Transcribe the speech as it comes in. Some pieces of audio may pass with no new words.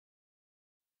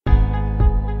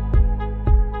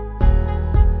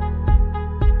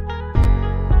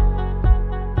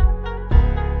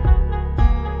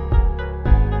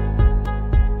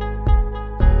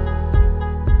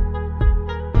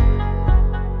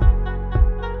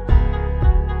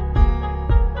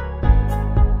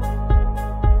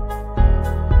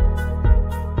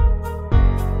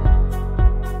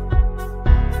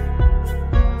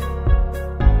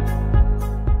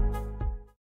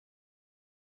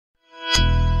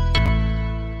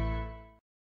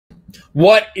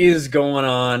What is going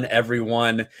on,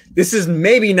 everyone? This is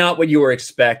maybe not what you were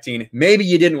expecting. Maybe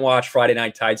you didn't watch Friday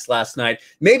Night Tights last night.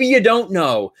 Maybe you don't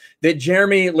know that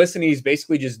Jeremy, listen, he's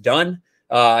basically just done.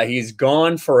 He's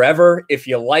gone forever. If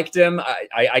you liked him,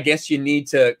 I guess you need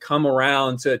to come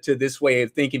around to this way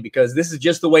of thinking, because this is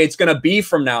just the way it's going to be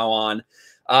from now on.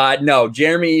 No,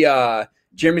 Jeremy's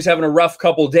having a rough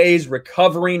couple days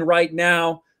recovering right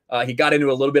now. He got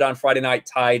into a little bit on Friday Night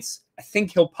Tights. I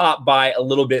think he'll pop by a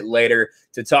little bit later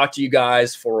to talk to you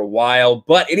guys for a while,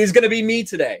 but it is going to be me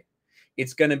today.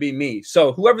 It's going to be me.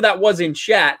 So whoever that was in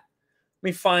chat, let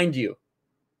me find you.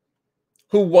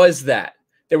 Who was that?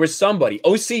 There was somebody.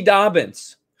 OC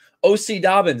Dobbins. OC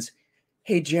Dobbins.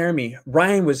 Hey, Jeremy,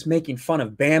 Ryan was making fun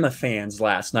of Bama fans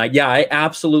last night. Yeah, I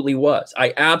absolutely was.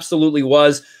 I absolutely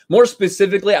was. More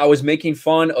specifically, I was making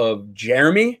fun of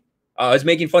Jeremy. I was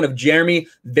making fun of Jeremy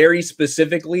very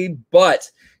specifically, but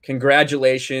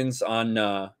congratulations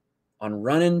on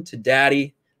running to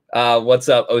daddy. What's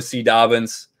up, OC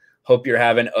Dobbins? Hope you're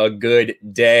having a good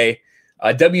day.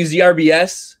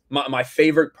 WZRBS, my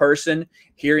favorite person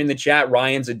here in the chat,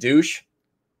 Ryan's a douche.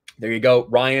 There you go.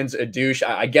 Ryan's a douche.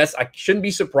 I guess I shouldn't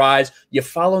be surprised. You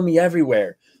follow me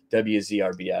everywhere,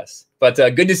 WZRBS. But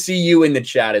good to see you in the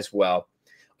chat as well.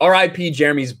 RIP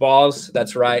Jeremy's balls.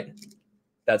 That's right.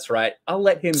 That's right. I'll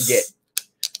let him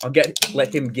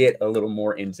let him get a little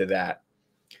more into that.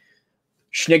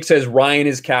 Schnick says Ryan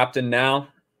is captain now.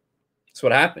 That's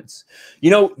what happens.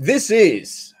 You know, this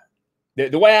is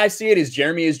the way I see it is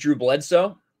Jeremy is Drew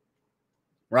Bledsoe,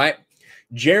 right?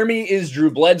 Jeremy is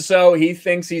Drew Bledsoe. He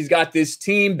thinks he's got this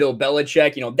team. Bill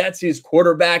Belichick, you know, that's his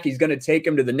quarterback. He's going to take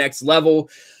him to the next level.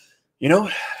 You know,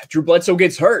 Drew Bledsoe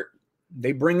gets hurt.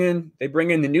 They bring in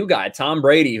the new guy, Tom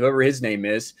Brady, whoever his name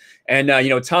is. And, you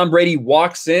know, Tom Brady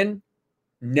walks in,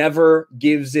 never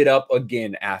gives it up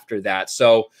again after that.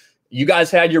 So you guys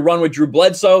had your run with Drew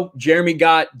Bledsoe. Jeremy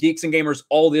got Geeks and Gamers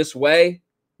all this way.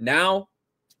 Now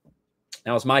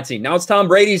it's my team. Now it's Tom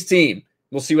Brady's team.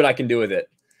 We'll see what I can do with it.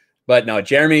 But no,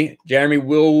 Jeremy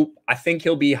will, I think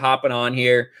he'll be hopping on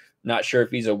here. Not sure if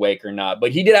he's awake or not,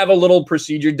 but he did have a little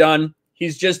procedure done.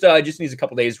 He's just needs a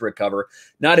couple days to recover.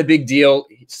 Not a big deal.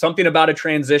 Something about a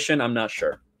transition, I'm not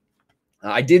sure.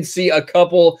 I did see a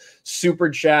couple super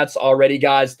chats already,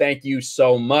 guys. Thank you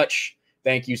so much.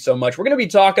 Thank you so much. We're going to be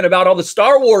talking about all the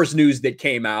Star Wars news that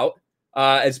came out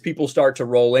as people start to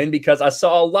roll in, because I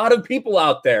saw a lot of people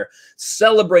out there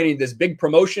celebrating this big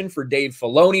promotion for Dave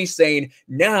Filoni, saying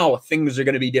now things are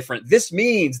going to be different. This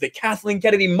means that Kathleen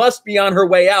Kennedy must be on her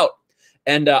way out.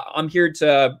 And I'm here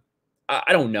to,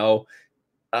 I don't know,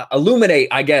 illuminate,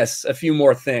 I guess, a few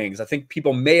more things. I think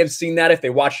people may have seen that if they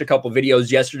watched a couple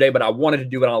videos yesterday, but I wanted to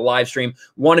do it on a live stream,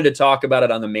 wanted to talk about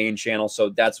it on the main channel. So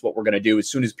that's what we're going to do as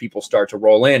soon as people start to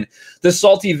roll in. The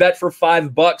Salty Vet for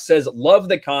 $5 says, love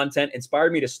the content,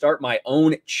 inspired me to start my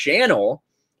own channel.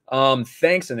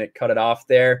 Thanks. And it cut it off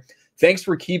there. Thanks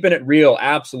for keeping it real.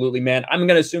 Absolutely, man. I'm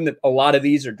going to assume that a lot of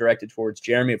these are directed towards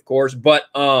Jeremy, of course, but,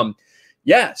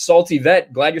 yeah, Salty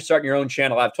Vet, glad you're starting your own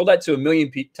channel. I've told that to a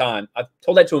million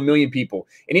people.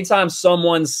 Anytime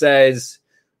someone says,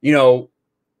 you know,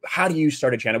 how do you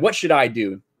start a channel? What should I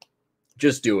do?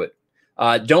 Just do it.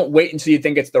 Don't wait until you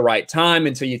think it's the right time,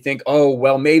 until you think, oh,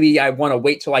 well, maybe I want to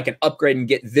wait till I can upgrade and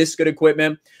get this good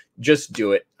equipment. Just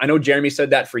do it. I know Jeremy said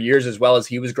that for years as well as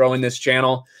he was growing this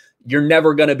channel. You're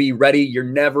never going to be ready. You're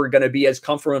never going to be as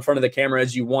comfortable in front of the camera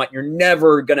as you want. You're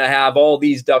never going to have all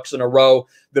these ducks in a row.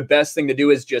 The best thing to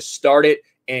do is just start it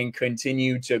and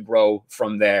continue to grow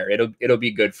from there. It'll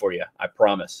be good for you. I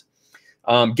promise.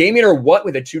 Gaming or what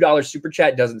with a $2 super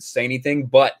chat doesn't say anything,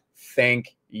 but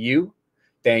thank you.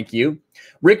 Thank you.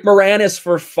 Rick Moranis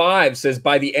for $5 says,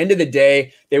 by the end of the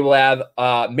day, they will have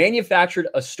manufactured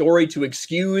a story to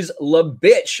excuse la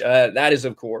bitch. That is,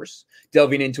 of course,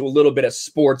 delving into a little bit of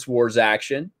sports wars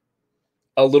action.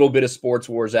 Yeah,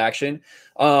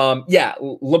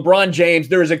 LeBron James,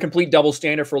 there is a complete double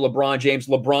standard for LeBron James.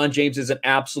 LeBron James is an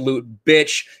absolute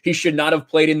bitch. He should not have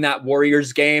played in that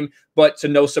Warriors game, but to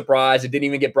no surprise, it didn't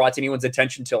even get brought to anyone's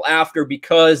attention until after,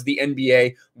 because the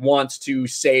NBA wants to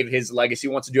save his legacy,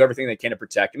 wants to do everything they can to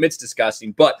protect him. It's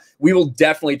disgusting, but we will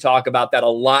definitely talk about that a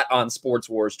lot on Sports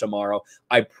Wars tomorrow.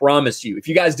 I promise you. If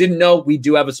you guys didn't know, we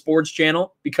do have a sports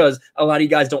channel, because a lot of you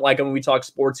guys don't like it when we talk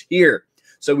sports here.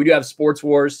 So we do have Sports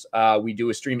Wars. We do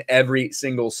a stream every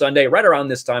single Sunday, right around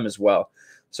this time as well.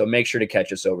 So make sure to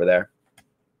catch us over there.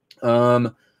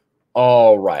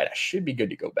 All right. I should be good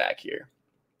to go back here.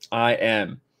 I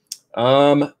am.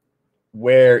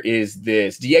 Where is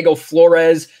this? Diego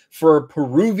Flores for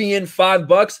Peruvian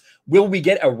 $5. Will we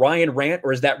get a Ryan rant,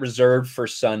 or is that reserved for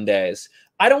Sundays?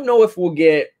 I don't know if we'll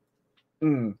get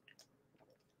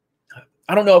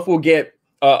I don't know if we'll get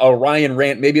a Ryan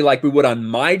rant, maybe like we would on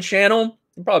my channel.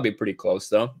 It'll probably be pretty close,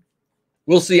 though.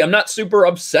 We'll see. I'm not super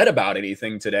upset about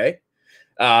anything today.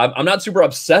 I was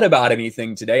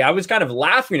kind of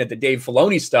laughing at the Dave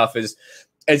Filoni stuff as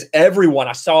everyone,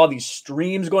 I saw these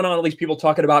streams going on, all these people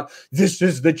talking about this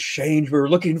is the change we were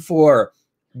looking for.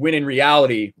 When in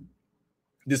reality,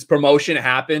 this promotion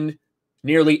happened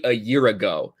nearly a year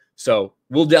ago. So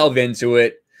we'll delve into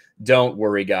it. Don't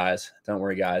worry, guys. Don't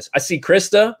worry, guys. I see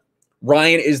Krista.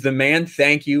 Ryan is the man.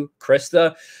 Thank you,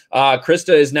 Krista.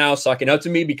 Krista is now sucking up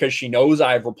to me because she knows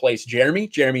I've replaced Jeremy.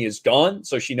 Jeremy is gone,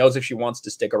 so she knows if she wants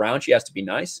to stick around, she has to be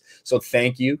nice. So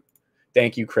thank you.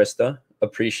 Thank you, Krista.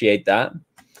 Appreciate that.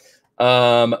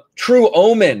 True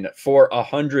Omen for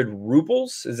 100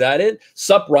 rubles. Is that it?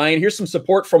 Sup, Ryan. Here's some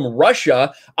support from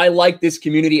Russia. I like this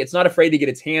community. It's not afraid to get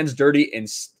its hands dirty and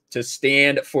to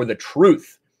stand for the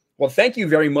truth. Well, thank you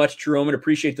very much, True Omen.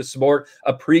 Appreciate the support.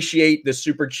 Appreciate the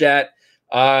super chat.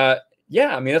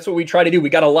 Yeah, I mean, that's what we try to do. We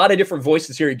got a lot of different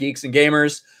voices here at Geeks and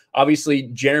Gamers. Obviously,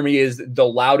 Jeremy is the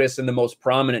loudest and the most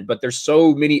prominent, but there's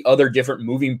so many other different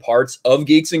moving parts of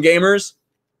Geeks and Gamers.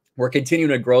 We're continuing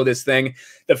to grow this thing.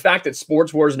 The fact that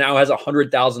Sports Wars now has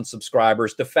 100,000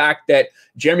 subscribers, the fact that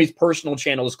Jeremy's personal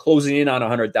channel is closing in on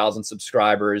 100,000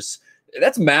 subscribers,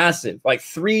 that's massive. Like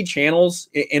 3 channels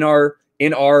in our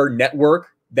network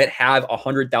that have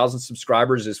 100,000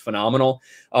 subscribers is phenomenal.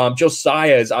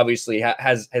 Josiah is obviously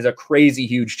has a crazy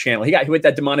huge channel. He hit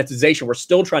that demonetization. We're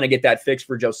still trying to get that fixed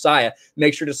for Josiah.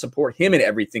 Make sure to support him in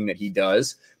everything that he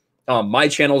does. My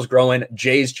channel's growing.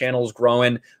 Jay's channel's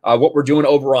growing. What we're doing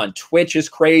over on Twitch is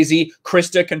crazy.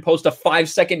 Krista can post a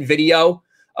 5-second video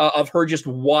of her just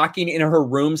walking in her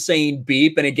room saying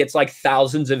beep, and it gets like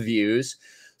thousands of views.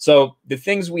 So the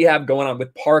things we have going on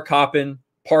with Park Hoppin'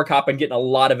 getting a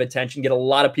lot of attention, get a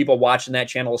lot of people watching that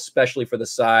channel, especially for the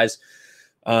size.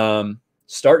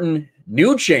 Starting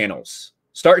new channels,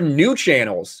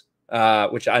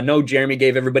 which I know Jeremy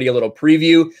gave everybody a little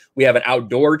preview. We have an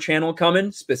outdoor channel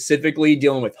coming, specifically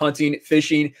dealing with hunting,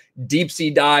 fishing, deep sea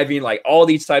diving, like all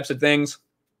these types of things.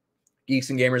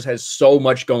 Geeks and Gamers has so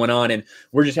much going on, and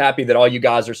we're just happy that all you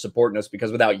guys are supporting us,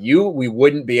 because without you, we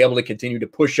wouldn't be able to continue to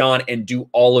push on and do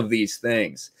all of these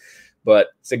things. But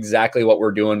it's exactly what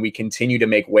we're doing. We continue to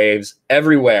make waves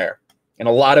everywhere, and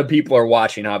a lot of people are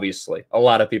watching, obviously. A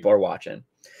lot of people are watching.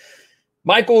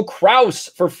 Michael Kraus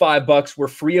for $5. We're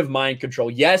free of mind control.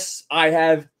 Yes, I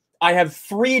have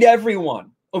freed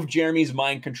everyone of Jeremy's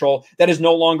mind control. That is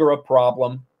no longer a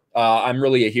problem. I'm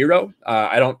really a hero.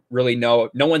 I don't really know.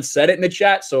 No one said it in the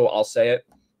chat, so I'll say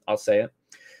it.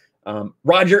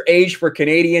 Roger H for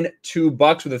Canadian,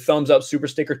 $2 with a thumbs up super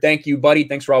sticker. Thank you, buddy.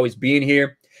 Thanks for always being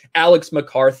here. Alex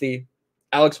McCarthy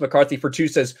for 2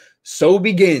 says, so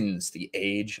begins the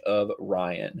age of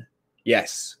Ryan.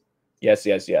 Yes. Yes,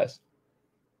 yes, yes.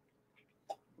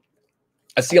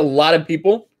 I see a lot of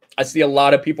people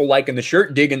liking the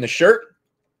shirt, digging the shirt.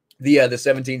 The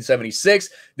 1776.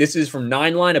 This is from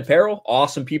 9 Line Apparel.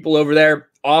 Awesome people over there.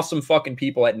 Awesome fucking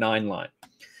people at 9 Line.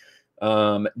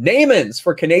 Naaman's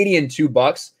for Canadian,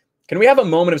 $2. Can we have a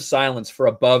moment of silence for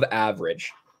above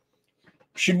average?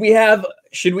 Should we have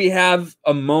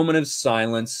a moment of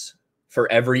silence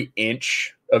for every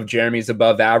inch of Jeremy's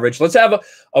above average? Let's have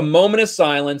a moment of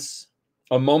silence.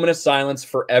 A moment of silence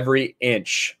for every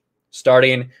inch,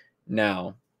 starting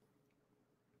now.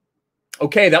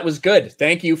 Okay, that was good.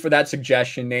 Thank you for that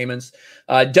suggestion, Naaman's.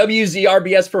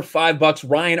 WZRBS for $5.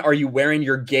 Ryan, are you wearing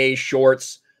your gay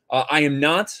shorts? I am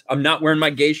not. I'm not wearing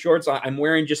my gay shorts. I'm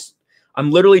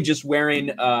literally just wearing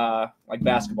like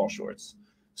basketball shorts.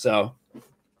 So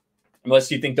unless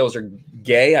you think those are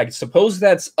gay, I suppose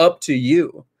that's up to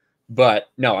you. But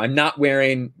no, I'm not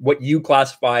wearing what you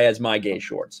classify as my gay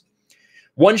shorts.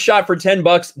 One shot for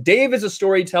 $10. Dave is a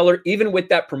storyteller. Even with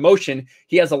that promotion,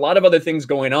 he has a lot of other things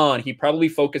going on. He probably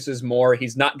focuses more.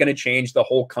 He's not going to change the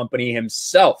whole company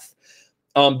himself.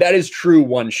 That is true,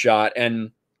 One Shot.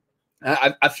 And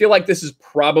I feel like this is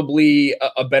probably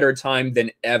a better time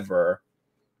than ever.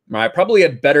 Right? Probably a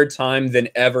better time than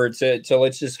ever to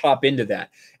let's just hop into that.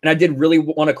 And I did really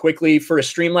want to quickly, for a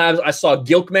Streamlabs, I saw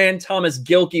Gilkman, Thomas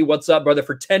Gilkey, what's up, brother,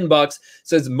 for $10.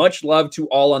 Says, much love to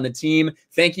all on the team.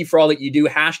 Thank you for all that you do.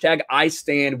 Hashtag I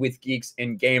stand with Geeks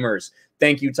and Gamers.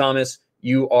 Thank you, Thomas.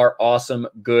 You are awesome.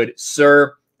 Good,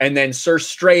 sir. And then Sir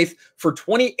Strafe for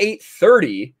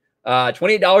 $28.30.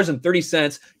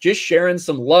 $28.30. Just sharing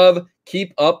some love.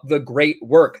 Keep up the great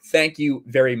work. Thank you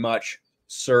very much,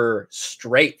 Sir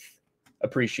Strafe.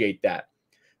 Appreciate that.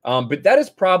 But that is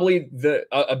probably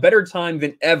a better time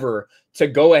than ever to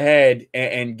go ahead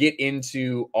and get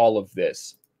into all of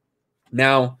this.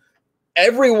 Now,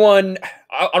 everyone,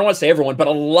 I don't want to say everyone, but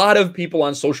a lot of people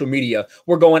on social media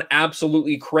were going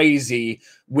absolutely crazy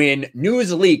when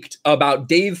news leaked about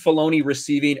Dave Filoni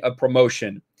receiving a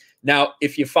promotion. Now,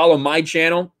 if you follow my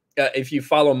channel,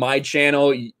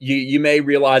 you may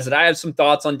realize that I have some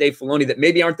thoughts on Dave Filoni that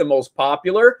maybe aren't the most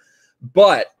popular,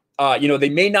 but they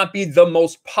may not be the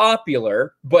most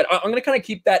popular, but I'm going to kind of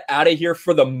keep that out of here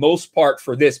for the most part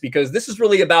for this, because this is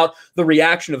really about the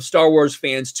reaction of Star Wars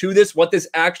fans to this, what this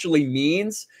actually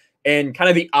means, and kind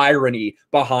of the irony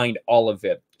behind all of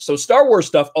it. So Star Wars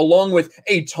stuff, along with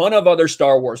a ton of other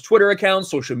Star Wars Twitter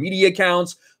accounts, social media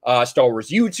accounts, Star Wars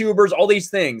YouTubers, all these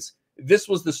things. This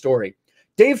was the story.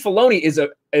 Dave Filoni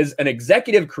is an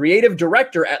executive creative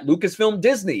director at Lucasfilm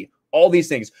Disney. All these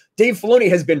things. Dave Filoni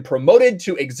has been promoted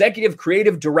to executive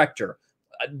creative director.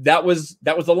 That was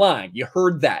the line. You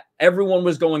heard that. Everyone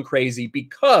was going crazy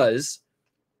because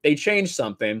they changed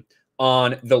something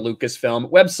on the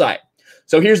Lucasfilm website.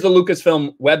 So here's the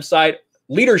Lucasfilm website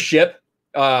leadership.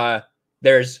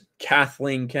 There's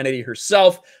Kathleen Kennedy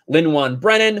herself, Lin-Wan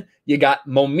Brennan. You got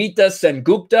Momita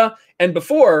Sengupta. And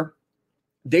before,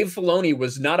 Dave Filoni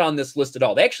was not on this list at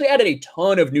all. They actually added a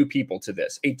ton of new people to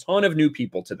this. Dave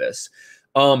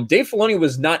Filoni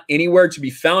was not anywhere to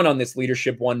be found on this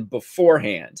leadership one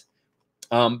beforehand.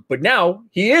 But now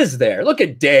he is there. Look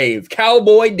at Dave,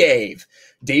 Cowboy Dave.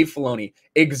 Dave Filoni,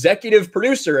 executive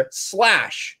producer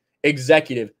 /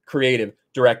 executive creative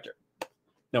director.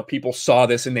 Now, people saw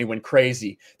this and they went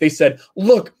crazy. They said,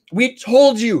 look, we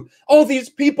told you, all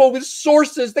these people with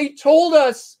sources, they told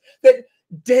us that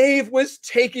Dave was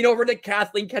taking over to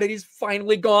Kathleen Kennedy's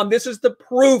finally gone. This is the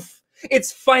proof.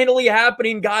 It's finally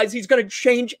happening, guys. He's going to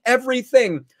change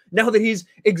everything now that he's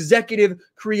executive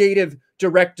creative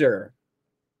director.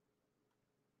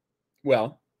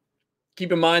 Well,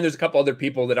 keep in mind, there's a couple other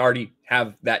people that already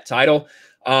have that title.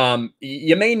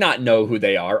 You may not know who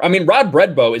they are. I mean, Rod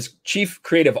Bredbo is chief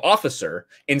creative officer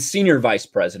and senior vice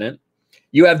president.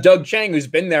 You have Doug Chang, who's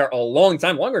been there a long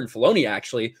time, longer than Filoni,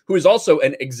 actually, who is also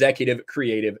an executive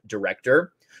creative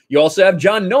director. You also have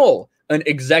John Knoll, an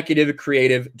executive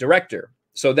creative director.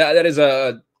 So that is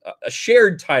a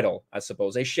shared title, I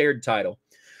suppose, a shared title.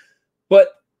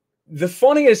 But the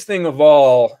funniest thing of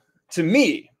all, to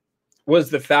me, was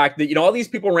the fact that, all these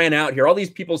people ran out here. All these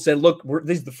people said, look,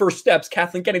 these are the first steps.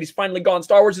 Kathleen Kennedy's finally gone.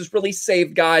 Star Wars is really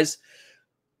saved, guys.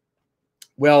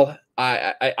 Well,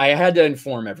 I had to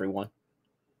inform everyone.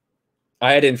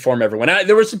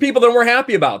 There were some people that were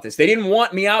happy about this. They didn't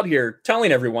want me out here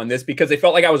telling everyone this because they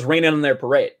felt like I was raining on their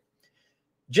parade.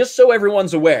 Just so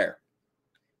everyone's aware,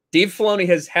 Dave Filoni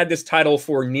has had this title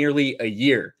for nearly a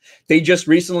year. They just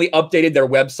recently updated their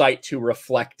website to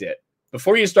reflect it.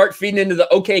 Before you start feeding into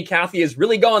the, okay, Kathy is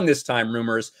really gone this time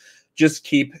rumors, just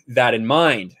keep that in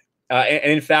mind.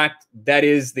 And in fact, that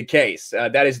is the case.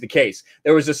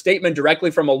 There was a statement directly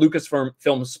from a Lucasfilm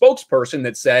spokesperson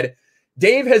that said,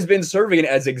 Dave has been serving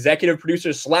as executive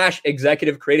producer /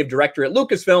 executive creative director at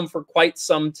Lucasfilm for quite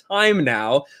some time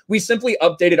now. We simply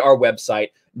updated our website.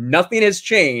 Nothing has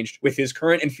changed with his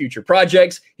current and future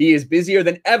projects. He is busier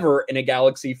than ever in a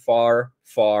galaxy far,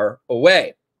 far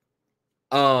away.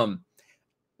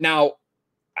 Now,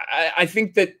 I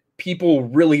think that people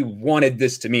really wanted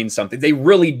this to mean something. They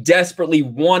really desperately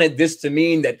wanted this to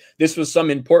mean that this was some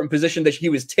important position, that he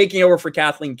was taking over for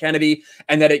Kathleen Kennedy,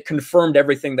 and that it confirmed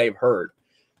everything they've heard.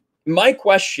 My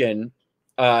question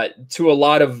to a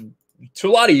lot of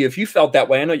you, if you felt that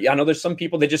way, I know there's some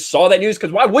people that just saw that news,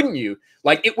 because why wouldn't you?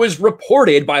 Like, it was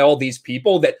reported by all these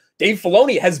people that Dave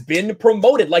Filoni has been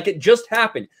promoted, like it just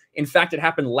happened. In fact, it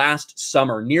happened last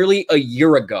summer, nearly a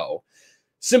year ago.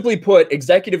 Simply put,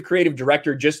 executive creative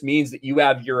director just means that you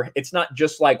have it's not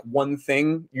just like one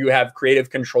thing you have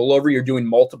creative control over. You're doing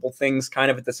multiple things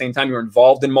kind of at the same time. You're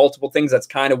involved in multiple things. That's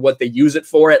kind of what they use it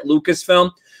for at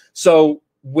Lucasfilm. So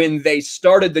when they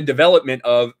started the development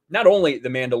of not only The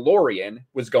Mandalorian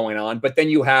was going on, but then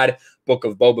you had Book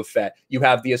of Boba Fett. You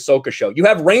have the Ahsoka show. You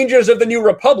have Rangers of the New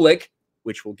Republic,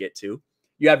 which we'll get to.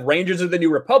 You have Rangers of the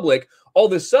New Republic. All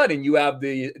of a sudden, you have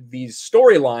these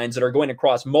storylines that are going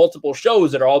across multiple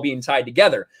shows that are all being tied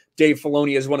together. Dave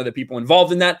Filoni is one of the people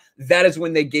involved in that. That is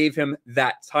when they gave him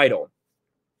that title.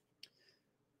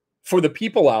 For the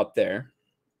people out there,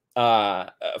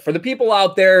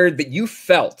 that you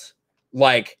felt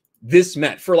like this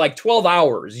meant for like 12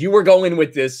 hours, you were going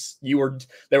with this.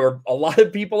 There were a lot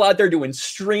of people out there doing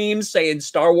streams saying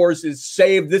Star Wars is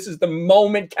saved. This is the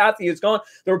moment Kathy is gone.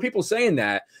 There were people saying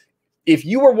that. If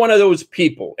you were one of those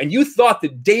people and you thought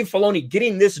that Dave Filoni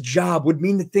getting this job would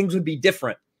mean that things would be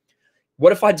different,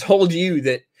 what if I told you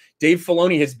that Dave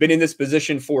Filoni has been in this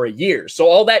position for a year. So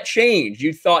all that change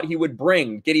you thought he would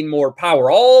bring, getting more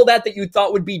power, all that you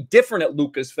thought would be different at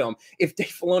Lucasfilm, if Dave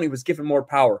Filoni was given more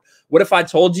power, what if I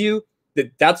told you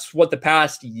that that's what the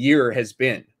past year has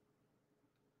been?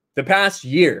 The past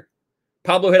year,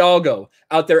 Pablo Hidalgo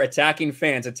out there attacking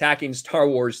fans, attacking Star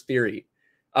Wars theory.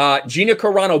 Gina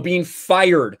Carano being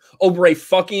fired over a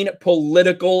fucking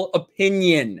political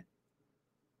opinion.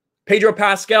 Pedro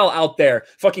Pascal out there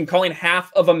fucking calling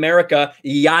half of America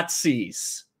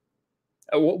Yahtzees.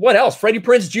 What else? Freddie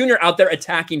Prinze Jr. out there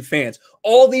attacking fans.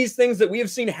 All these things that we have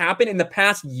seen happen in the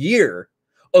past year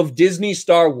of Disney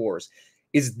Star Wars.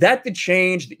 Is that the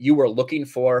change that you were looking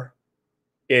for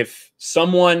if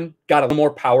someone got a little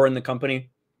more power in the company?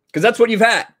 Because that's what you've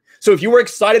had. So if you were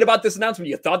excited about this announcement,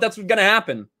 you thought that's what's going to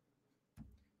happen,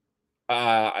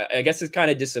 I guess it's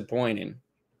kind of disappointing.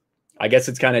 I guess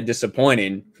it's kind of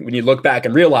disappointing when you look back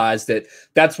and realize that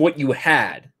that's what you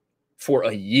had for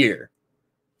a year.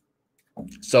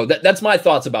 So that's my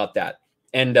thoughts about that.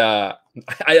 And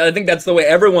I think that's the way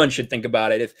everyone should think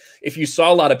about it. If you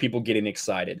saw a lot of people getting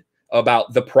excited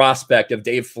about the prospect of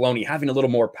Dave Filoni having a little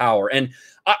more power. And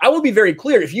I will be very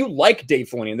clear, if you like Dave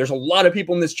Filoni, and there's a lot of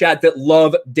people in this chat that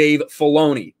love Dave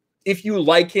Filoni, if you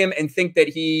like him and think that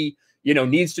he,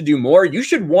 needs to do more, you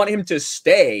should want him to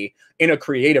stay in a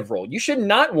creative role. You should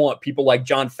not want people like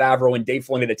Jon Favreau and Dave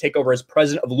Filoni to take over as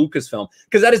president of Lucasfilm,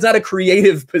 because that is not a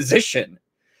creative position.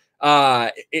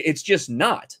 It's just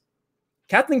not.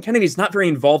 Kathleen Kennedy is not very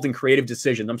involved in creative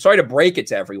decisions. I'm sorry to break it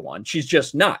to everyone. She's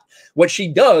just not. What she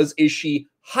does is she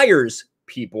hires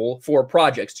people for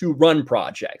projects to run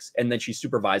projects, and then she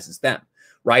supervises them,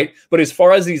 right? But as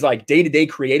far as these like day-to-day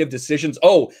creative decisions,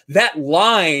 oh, that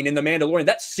line in The Mandalorian,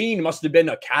 that scene must have been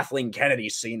a Kathleen Kennedy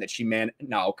scene that she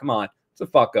no, come on, it's the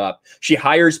fuck up. She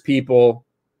hires people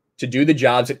to do the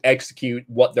jobs and execute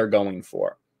what they're going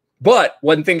for. But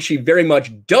one thing she very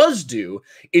much does do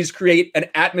is create an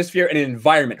atmosphere and an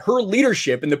environment. Her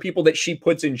leadership and the people that she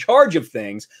puts in charge of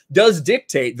things does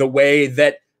dictate the way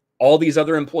that all these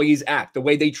other employees act, the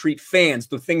way they treat fans,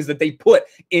 the things that they put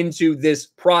into this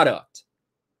product.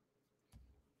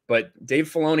 But Dave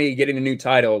Filoni getting a new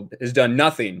title has done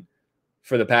nothing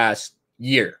for the past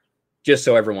year, just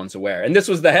so everyone's aware. And this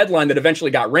was the headline that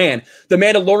eventually got ran. The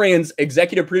Mandalorian's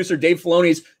executive producer Dave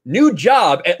Filoni's new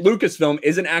job at Lucasfilm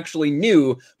isn't actually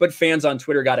new, but fans on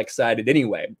Twitter got excited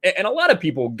anyway. And a lot of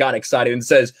people got excited and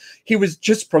says he was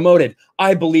just promoted.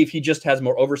 I believe he just has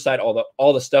more oversight,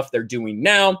 all the stuff they're doing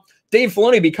now. Dave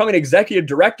Filoni becoming executive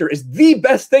director is the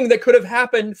best thing that could have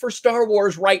happened for Star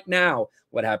Wars right now.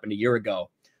 What happened a year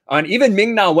ago? And even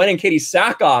Ming-Na Wen and Katie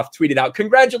Sackhoff tweeted out,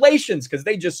 congratulations, because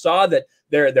they just saw that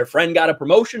their friend got a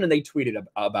promotion and they tweeted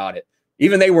about it.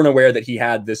 Even they weren't aware that he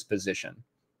had this position.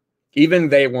 Even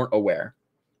they weren't aware.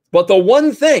 But the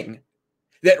one thing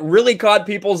that really caught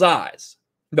people's eyes,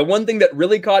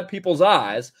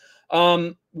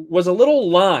 was a little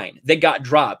line that got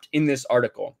dropped in this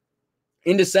article.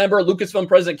 In December, Lucasfilm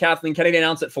President Kathleen Kennedy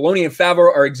announced that Filoni and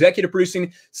Favreau are executive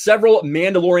producing several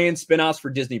Mandalorian spinoffs for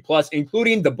Disney+,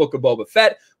 including The Book of Boba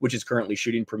Fett, which is currently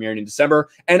premiering in December,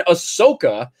 and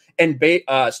Ahsoka, and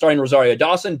starring Rosario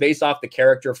Dawson, based off the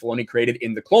character Filoni created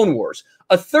in The Clone Wars.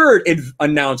 A third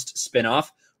announced spinoff,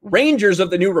 Rangers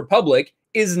of the New Republic,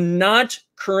 is not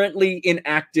currently in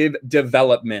active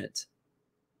development.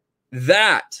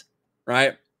 That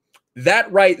right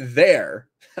there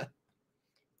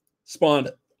spawned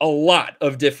a lot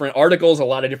of different articles, a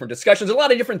lot of different discussions, a lot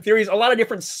of different theories, a lot of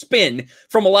different spin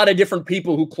from a lot of different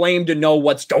people who claim to know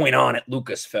what's going on at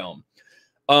Lucasfilm.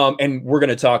 And we're going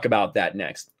to talk about that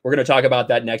next.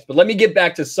 But let me get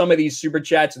back to some of these super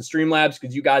chats and Streamlabs,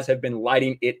 because you guys have been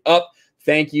lighting it up.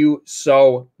 Thank you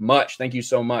so much.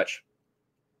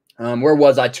 Where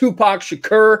was I? Tupac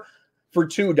Shakur for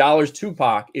 $2.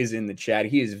 Tupac is in the chat.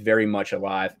 He is very much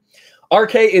alive.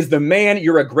 RK is the man.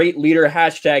 You're a great leader.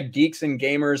 Hashtag Geeks and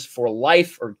Gamers for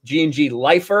life, or G&G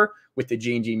Lifer with the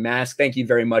G&G mask. Thank you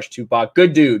very much, Tupac.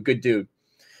 Good dude.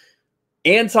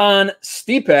 Anton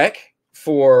Stepek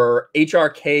for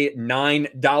HRK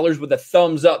 $9 with a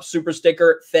thumbs up super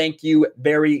sticker. Thank you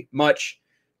very much.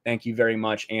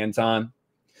 Anton.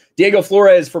 Diego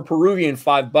Flores for Peruvian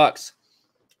 $5.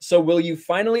 So will you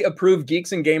finally approve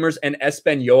Geeks and Gamers and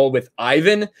Espanol with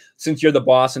Ivan, since you're the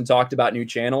boss and talked about new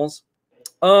channels?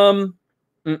 I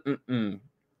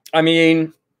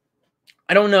mean,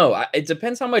 I don't know. It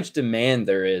depends how much demand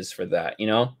there is for that,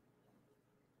 and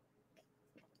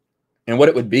what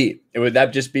it would be. Would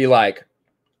that just be like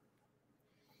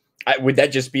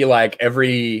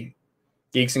every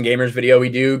Geeks and Gamers video we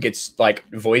do gets like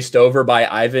voiced over by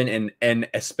Ivan in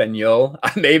Espanol?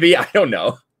 Maybe, I don't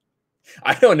know.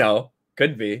 I don't know.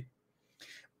 Could be.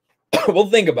 We'll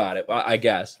think about it, I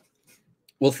guess.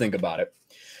 We'll think about it.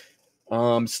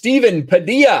 Steven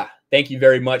Padilla. Thank you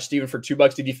very much, Steven, for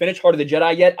 $2. Did you finish Heart of the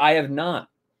Jedi yet? I have not.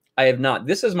 I have not.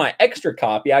 This is my extra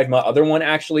copy. I have my other one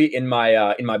actually in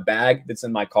my bag that's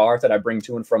in my car that I bring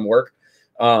to and from work.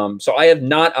 So I have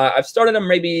not. I've started them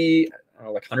maybe I don't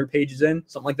know, like 100 pages in,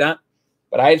 something like that.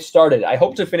 But I have started. I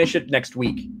hope to finish it next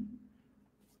week.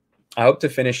 I hope to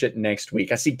finish it next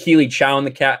week. I see Keely Chow in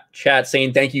the chat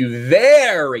saying thank you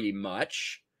very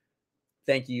much.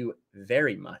 Thank you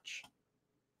very much.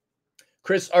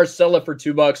 Chris Arcella for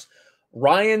 $2.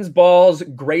 Ryan's balls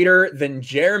greater than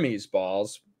Jeremy's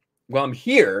balls. Well, I'm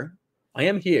here. I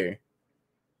am here.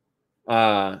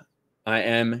 I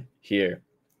am here.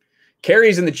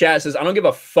 Carrie's in the chat says, I don't give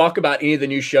a fuck about any of the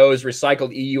new shows,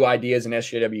 recycled EU ideas and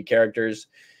SJW characters.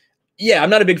 Yeah, I'm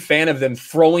not a big fan of them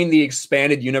throwing the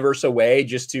expanded universe away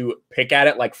just to pick at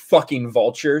it like fucking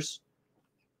vultures.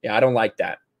 Yeah, I don't like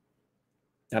that.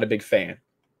 Not a big fan.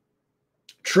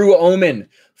 True Omen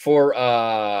for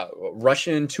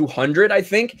Russian 200, I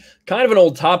think. Kind of an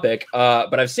old topic,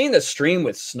 but I've seen the stream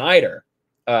with Snyder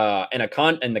and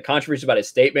the controversy about his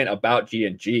statement about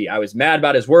G&G. I was mad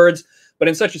about his words, but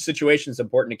in such a situation, it's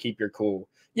important to keep your cool.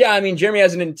 Yeah, I mean, Jeremy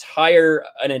has an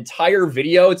entire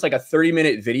video. It's like a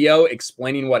 30-minute video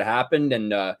explaining what happened,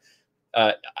 and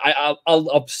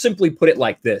I'll simply put it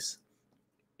like this: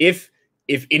 if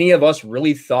any of us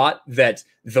really thought that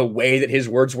the way that his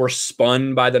words were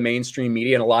spun by the mainstream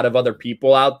media and a lot of other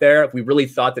people out there, if we really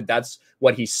thought that that's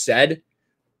what he said,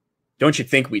 don't you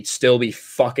think we'd still be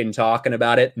fucking talking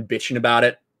about it and bitching about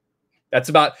it? That's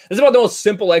about the most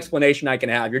simple explanation I can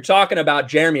have. You're talking about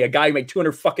Jeremy, a guy who made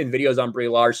 200 fucking videos on Brie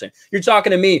Larson. You're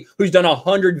talking to me, who's done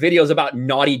 100 videos about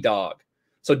Naughty Dog.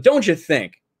 So don't you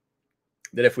think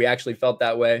that if we actually felt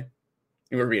that way,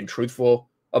 we were being truthful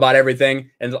about everything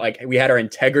and like we had our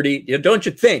integrity, don't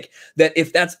you think that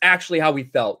if that's actually how we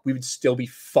felt, we would still be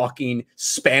fucking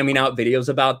spamming out videos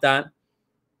about that?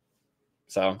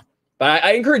 So, but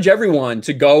I encourage everyone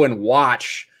to go and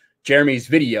watch Jeremy's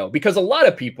video, because a lot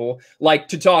of people like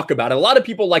to talk about it. A lot of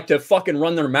people like to fucking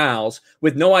run their mouths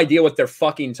with no idea what they're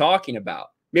fucking talking about.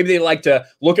 Maybe they like to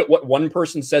look at what one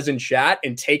person says in chat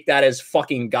and take that as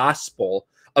fucking gospel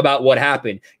about what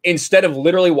happened, instead of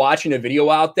literally watching a video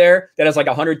out there that has like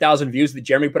 100,000 views that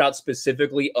Jeremy put out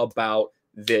specifically about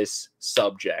this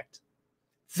subject.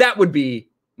 That would be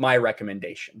my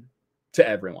recommendation to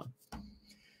everyone.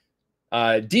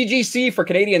 DGC for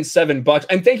Canadian $7.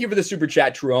 And thank you for the super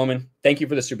chat, True Omen. Thank you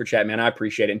for the super chat, man. I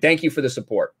appreciate it. And thank you for the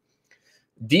support.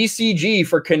 DCG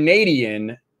for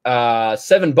Canadian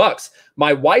 $7.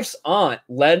 My wife's aunt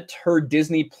lent her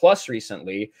Disney Plus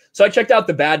recently, so I checked out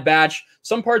The Bad Batch.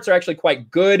 Some parts are actually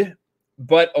quite good,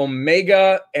 but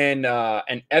Omega and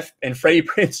Freddie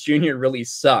Prinze Jr. really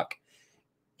suck.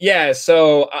 Yeah,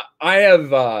 so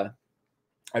I've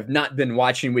not been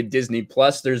watching with Disney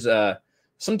Plus. There's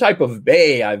some type of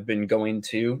bay I've been going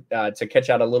to catch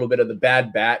out a little bit of The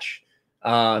Bad Batch,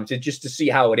 just to see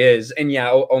how it is. And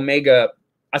yeah, Omega,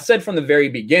 I said from the very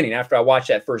beginning, after I watched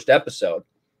that first episode,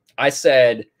 I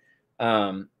said,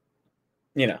 I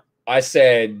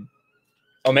said,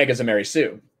 Omega's a Mary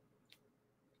Sue.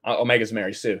 Omega's a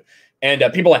Mary Sue. And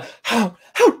people are like, how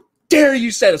dare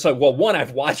you say this? So, well, one,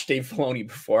 I've watched Dave Filoni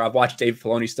before. I've watched Dave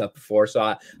Filoni stuff before,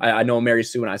 so I know Mary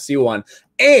Sue when I see one.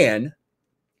 And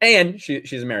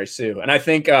she's a Mary Sue. And I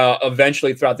think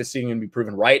eventually throughout the season, be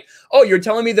proven right. Oh, you're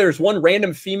telling me there's one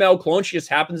random female clone. She just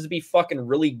happens to be fucking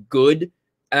really good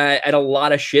at a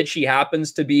lot of shit. She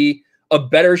happens to be a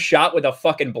better shot with a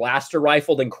fucking blaster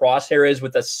rifle than Crosshair is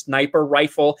with a sniper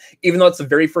rifle, even though it's the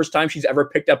very first time she's ever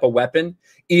picked up a weapon.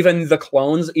 Even the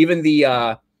clones, even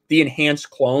the enhanced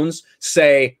clones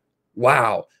say,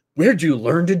 wow, where'd you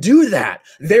learn to do that?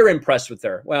 They're impressed with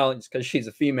her. Well, it's because she's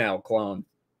a female clone.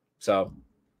 So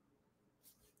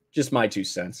just my 2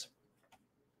 cents.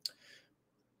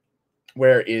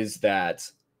 Where is that?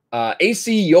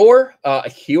 AC Yor, not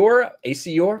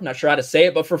sure how to say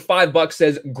it, but for $5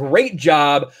 says, great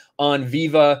job on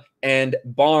Viva and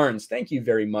Barnes. Thank you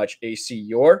very much, AC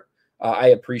Yor. I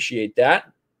appreciate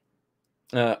that.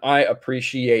 I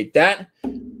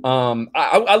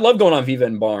love going on Viva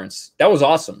and Barnes. That was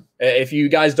awesome. If you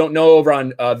guys don't know, over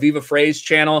on Viva Frey's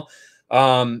channel,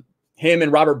 him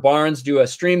and Robert Barnes do a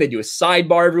stream. They do a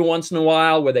sidebar every once in a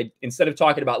while where they, instead of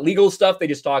talking about legal stuff, they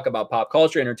just talk about pop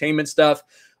culture, entertainment stuff.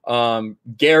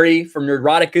 Gary from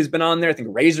Nerdrotic has been on there. I think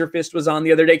Razor Fist was on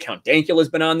the other day. Count Dankula has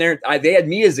been on there. They had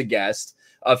me as a guest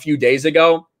a few days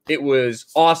ago. It was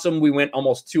awesome. We went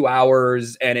almost 2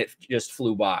 hours and it just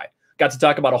flew by. Got to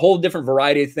talk about a whole different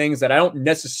variety of things that I don't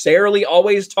necessarily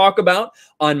always talk about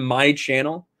on my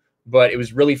channel, but it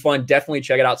was really fun. Definitely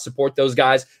check it out. Support those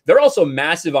guys. They're also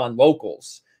massive on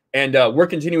locals, and we're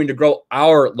continuing to grow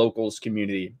our locals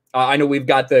community. I know we've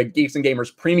got the Geeks and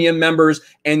Gamers premium members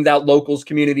and that locals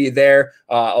community there.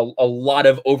 A lot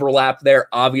of overlap there,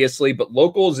 obviously, but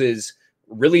locals is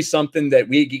really something that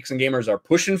we at Geeks and Gamers are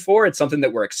pushing for. It's something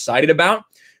that we're excited about.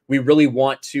 We really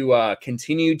want to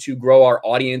continue to grow our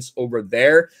audience over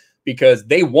there because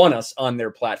they want us on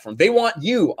their platform. They want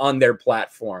you on their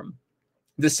platform.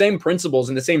 The same principles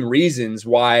and the same reasons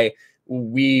why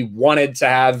we wanted to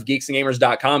have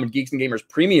geeksandgamers.com and Geeks and Gamers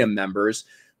premium members,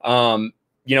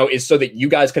 you know, is so that you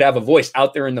guys could have a voice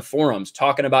out there in the forums,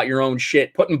 talking about your own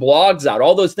shit, putting blogs out,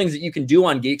 all those things that you can do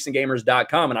on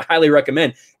geeksandgamers.com. And I highly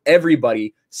recommend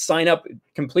everybody sign up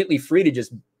completely free to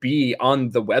just be on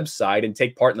the website and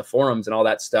take part in the forums and all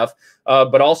that stuff.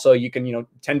 But also you can, you know,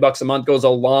 $10 a month goes a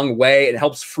long way. It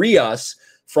helps free us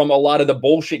from a lot of the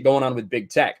bullshit going on with big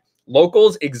tech.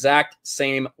 Locals, exact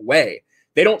same way.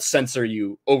 They don't censor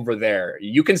you over there.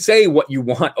 You can say what you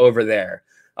want over there.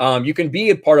 You can be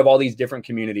a part of all these different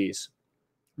communities.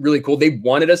 Really cool. They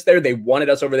wanted us there. They wanted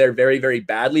us over there very, very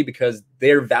badly because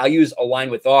their values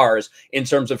align with ours in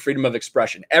terms of freedom of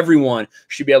expression. Everyone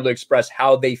should be able to express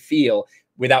how they feel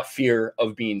without fear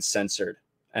of being censored.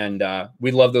 And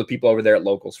we love those people over there at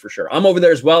locals for sure. I'm over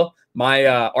there as well.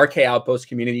 My RK Outpost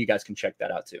community, you guys can check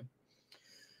that out too.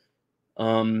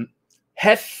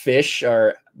 Heffish,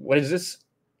 or what is this?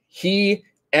 He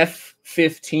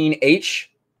F15H.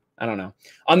 I don't know.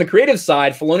 On the creative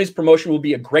side, Filoni's promotion will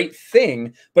be a great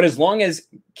thing, but as long as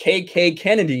KK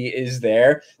Kennedy is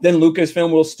there, then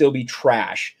Lucasfilm will still be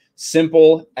trash.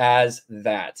 Simple as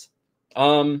that.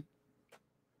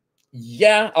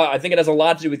 Yeah, I think it has a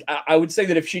lot to do with, I would say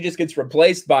that if she just gets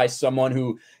replaced by someone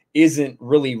who isn't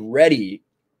really ready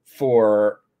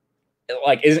for,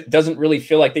 like, doesn't really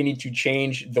feel like they need to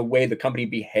change the way the company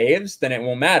behaves, then it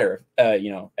won't matter,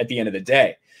 you know, at the end of the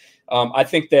day. I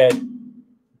think that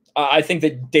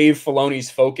Dave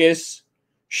Filoni's focus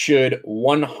should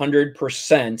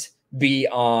 100% be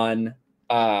on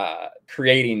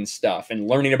creating stuff and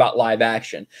learning about live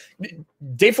action.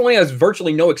 Dave Filoni has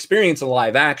virtually no experience in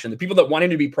live action. The people that want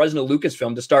him to be president of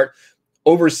Lucasfilm to start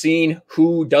overseeing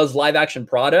who does live action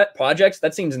projects,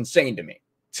 that seems insane to me. It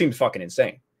seems fucking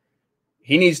insane.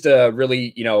 He needs to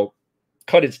really, you know,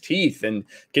 cut his teeth and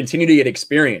continue to get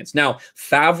experience. Now,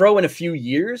 Favreau in a few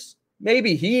years,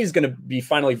 maybe he's going to be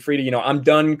finally free to, you know, I'm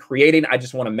done creating. I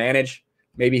just want to manage.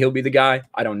 Maybe he'll be the guy.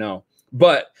 I don't know.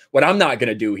 But what I'm not going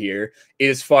to do here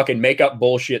is fucking make up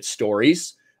bullshit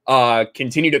stories,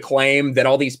 continue to claim that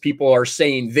all these people are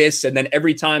saying this, and then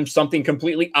every time something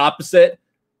completely opposite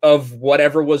of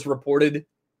whatever was reported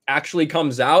actually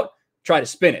comes out, try to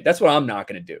spin it. That's what I'm not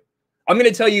going to do. I'm going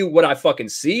to tell you what I fucking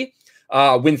see.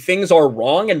 When things are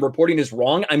wrong and reporting is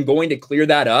wrong, I'm going to clear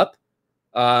that up.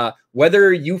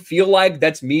 Whether you feel like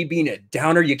that's me being a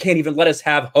downer, you can't even let us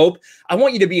have hope. I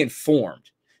want you to be informed.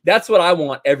 That's what I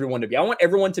want everyone to be. I want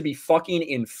everyone to be fucking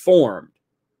informed.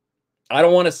 I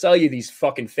don't want to sell you these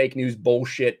fucking fake news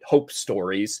bullshit hope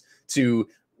stories to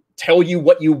tell you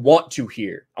what you want to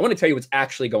hear. I want to tell you what's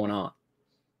actually going on.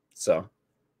 So,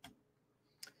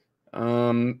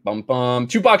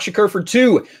 Tupac Shakur for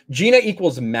 2. Gina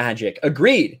equals magic.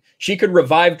 Agreed. She could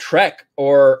revive Trek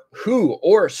or Who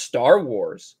or Star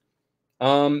Wars.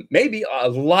 Maybe a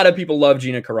lot of people love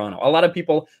Gina Carano. A lot of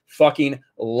people fucking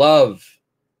love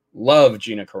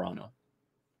Gina Carano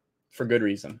for good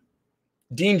reason.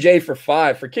 Dean J for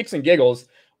 5. For kicks and giggles,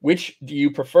 which do you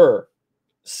prefer?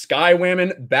 Sky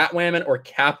Whammon, Bat Whammon, or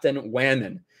Captain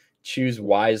Whammon? Choose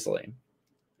wisely.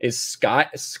 Is Sky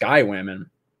Whammon?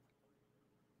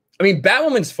 I mean,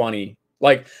 Batwoman's funny.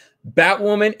 Like,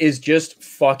 Batwoman is just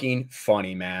fucking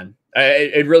funny, man.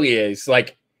 It really is.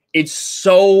 Like, it's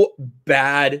so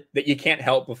bad that you can't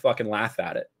help but fucking laugh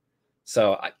at it.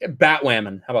 So,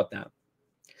 Batwoman, how about that?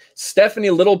 Stephanie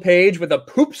Littlepage with a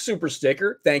poop super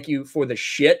sticker. Thank you for the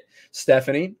shit,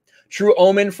 Stephanie. True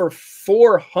Omen for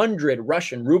 400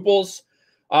 Russian rubles.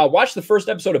 Watched the first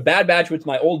episode of Bad Batch with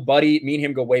my old buddy. Me and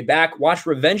him go way back. Watched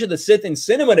Revenge of the Sith in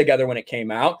cinema together when it came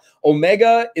out.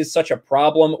 Omega is such a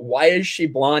problem. Why is she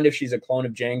blonde if she's a clone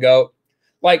of Jango?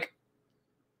 Like,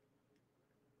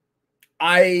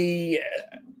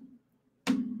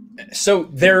 so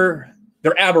they're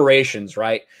aberrations,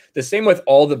 right? The same with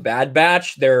all the Bad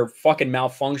Batch. They're fucking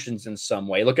malfunctions in some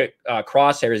way. Look at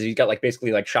Crosshairs. He's got like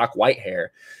basically like shock white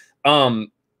hair.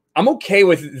 I'm okay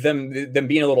with them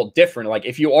being a little different. Like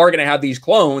if you are going to have these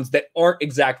clones that aren't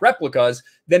exact replicas,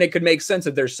 then it could make sense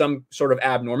that there's some sort of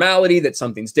abnormality, that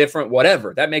something's different,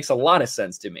 whatever. That makes a lot of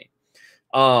sense to me.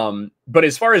 But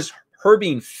as far as her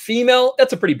being female,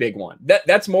 that's a pretty big one.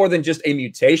 That's more than just a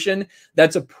mutation.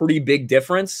 That's a pretty big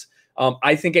difference.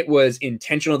 I think it was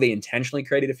intentional. They intentionally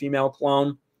created a female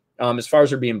clone. As far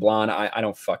as her being blonde, I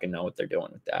don't fucking know what they're doing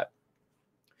with that.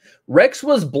 Rex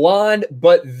was blonde,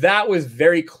 but that was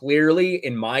very clearly,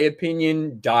 in my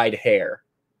opinion, dyed hair.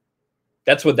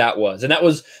 That's what that was. And that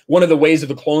was one of the ways that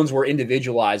the clones were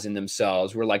individualizing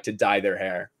themselves, were like to dye their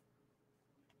hair.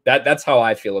 That's how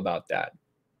I feel about that.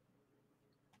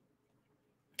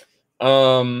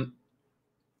 Alex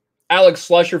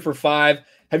Slusher for 5.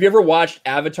 Have you ever watched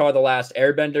Avatar: The Last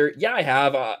Airbender? Yeah, I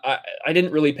have. I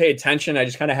didn't really pay attention. I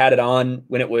just kind of had it on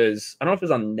when it was, I don't know if it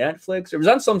was on Netflix. It was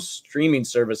on some streaming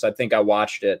service. I think I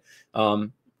watched it.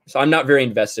 So I'm not very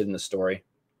invested in the story,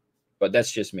 but that's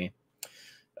just me.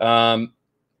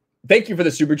 Thank you for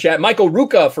the super chat. Michael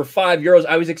Ruka for €5.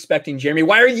 I was expecting Jeremy.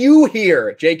 Why are you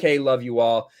here? JK, love you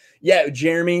all. Yeah,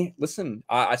 Jeremy, listen,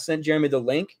 I sent Jeremy the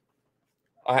link.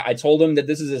 I told him that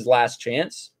this is his last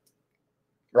chance,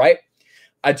 right?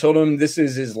 I told him this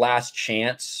is his last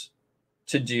chance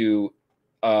to do,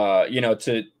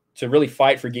 to really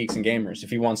fight for Geeks and Gamers if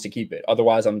he wants to keep it.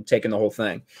 Otherwise, I'm taking the whole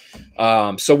thing.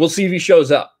 So we'll see if he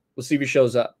shows up. We'll see if he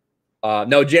shows up.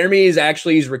 No, Jeremy is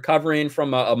actually, he's recovering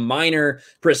from a minor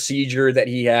procedure that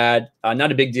he had.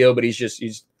 Not a big deal, but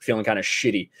he's feeling kind of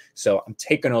shitty. So I'm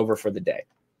taking over for the day.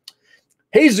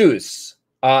 Jesus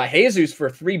for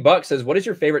 $3 says, what is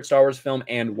your favorite Star Wars film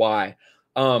and why?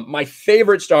 My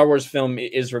favorite Star Wars film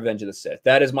is Revenge of the Sith.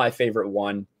 That is my favorite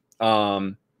one.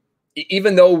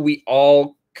 Even though we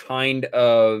all kind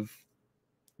of,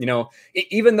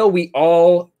 even though we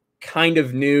all kind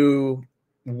of knew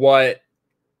what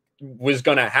was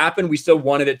going to happen, we still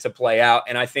wanted it to play out.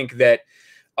 And I think that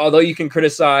although you can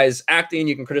criticize acting,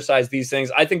 you can criticize these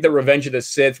things, I think that Revenge of the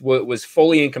Sith was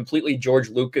fully and completely George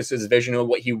Lucas's vision of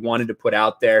what he wanted to put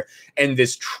out there, and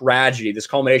this tragedy, this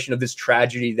culmination of this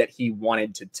tragedy that he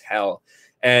wanted to tell.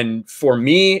 And for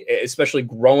me, especially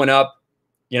growing up,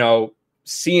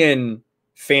 seeing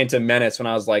Phantom Menace when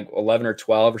I was like 11 or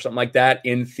 12 or something like that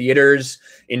in theaters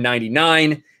in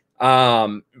 '99,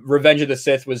 Revenge of the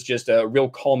Sith was just a real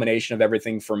culmination of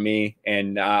everything for me,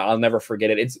 and I'll never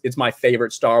forget it. It's my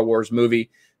favorite Star Wars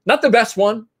movie. Not the best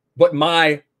one, but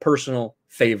my personal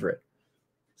favorite.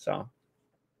 So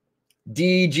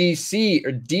DGC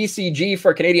or DCG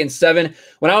for Canadian 7.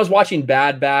 When I was watching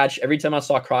Bad Batch, every time I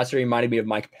saw Crosshair, it reminded me of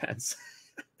Mike Pence.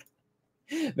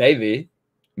 Maybe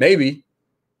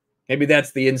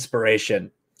that's the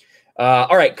inspiration.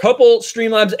 All right, couple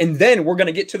Streamlabs, and then we're going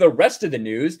to get to the rest of the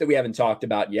news that we haven't talked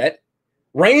about yet.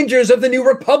 Rangers of the New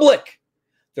Republic.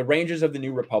 The Rangers of the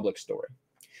New Republic story.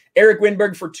 Eric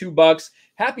Winberg for $2.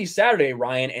 Happy Saturday,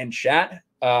 Ryan and chat.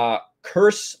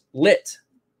 Curse lit.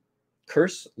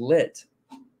 Curse lit.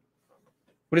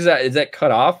 What is that? Is that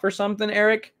cut off or something,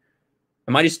 Eric?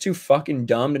 Am I just too fucking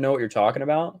dumb to know what you're talking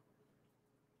about?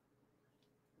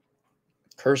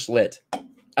 Curse lit.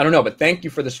 I don't know, but thank you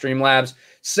for the Streamlabs.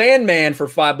 Sandman for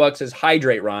 $5 says,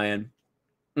 hydrate, Ryan.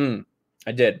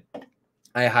 I did.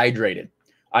 I hydrated.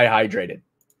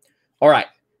 All right.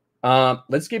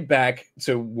 Let's get back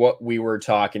to what we were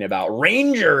talking about.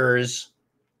 Rangers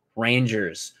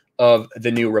of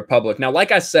the New Republic. Now,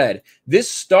 like I said,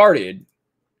 this started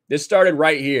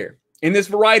right here in this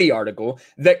Variety article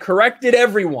that corrected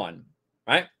everyone,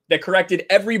 right? That corrected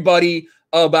everybody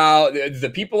about the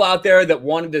people out there that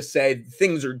wanted to say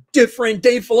things are different.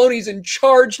 Dave Filoni's in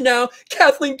charge now.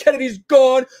 Kathleen Kennedy's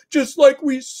gone, just like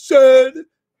we said.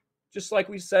 Just like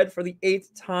we said for the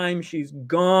 8th time, she's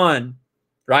gone.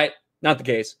 Right? Not the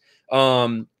case.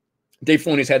 Dave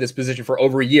Filoni's had this position for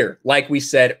over a year. Like we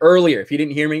said earlier, if you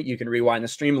didn't hear me, you can rewind the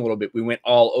stream a little bit. We went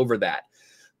all over that.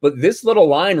 But this little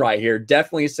line right here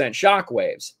definitely sent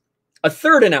shockwaves. A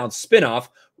third announced spinoff,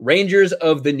 Rangers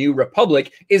of the New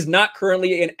Republic, is not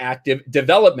currently in active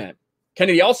development.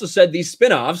 Kennedy also said these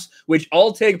spinoffs, which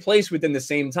all take place within the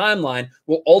same timeline,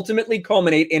 will ultimately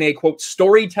culminate in a, quote,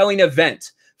 storytelling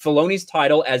event. Filoni's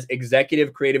title as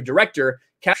executive creative director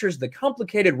captures the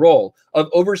complicated role of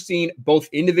overseeing both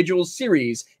individual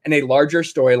series and a larger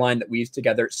storyline that weaves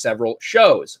together several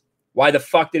shows. Why the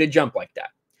fuck did it jump like that?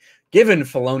 Given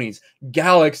Filoni's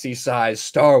galaxy-sized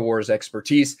Star Wars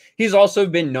expertise, he's also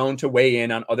been known to weigh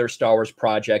in on other Star Wars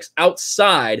projects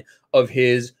outside of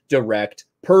his direct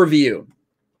purview.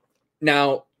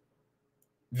 Now,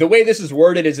 the way this is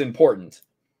worded is important.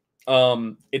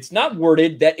 It's not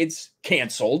worded that it's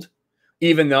canceled,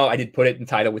 even though I did put it in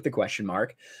title with the question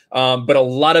mark. But a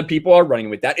lot of people are running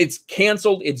with that. It's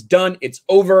canceled. It's done. It's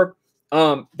over.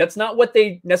 That's not what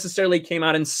they necessarily came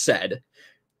out and said.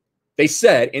 They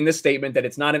said in the statement that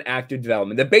it's not an active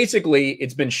development, that basically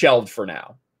it's been shelved for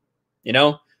now. You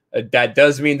know, that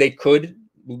does mean they could,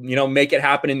 you know, make it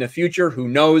happen in the future. Who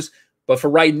knows? But for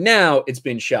right now, it's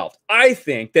been shelved. I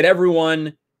think that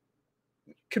everyone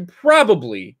could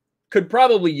probably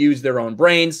use their own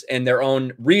brains and their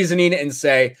own reasoning and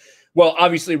say, well,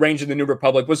 obviously Range of the New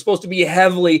Republic was supposed to be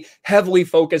heavily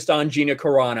focused on Gina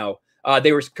Carano.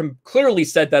 They were clearly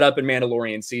set that up in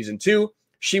Mandalorian season 2.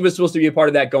 She was supposed to be a part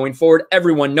of that going forward.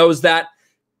 Everyone knows that.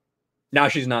 Now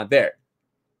she's not there.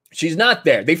 She's not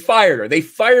there. They fired her. They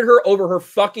fired her over her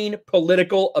fucking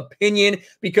political opinion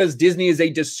because Disney is a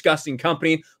disgusting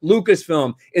company.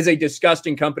 Lucasfilm is a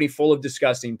disgusting company full of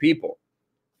disgusting people.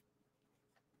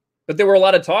 But there were a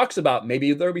lot of talks about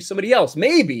maybe there'll be somebody else.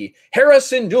 Maybe Hera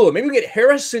Syndulla. Maybe we get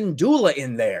Hera Syndulla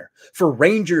in there for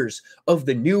Rangers of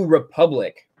the New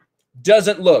Republic.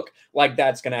 Doesn't look like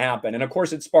that's going to happen. And of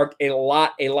course, it sparked a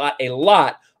lot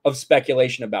of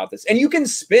speculation about this. And you can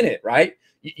spin it, right?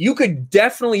 You could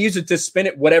definitely use it to spin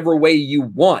it whatever way you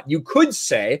want. You could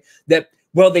say that,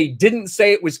 well, they didn't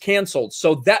say it was canceled,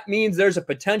 so that means there's a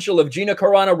potential of Gina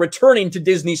Carano returning to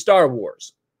Disney Star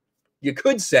Wars. You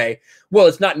could say, well,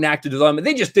 it's not an active development.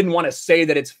 They just didn't want to say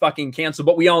that it's fucking canceled,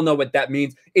 but we all know what that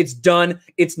means. It's done.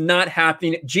 It's not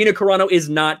happening. Gina Carano is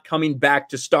not coming back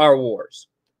to Star Wars.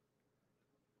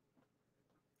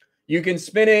 You can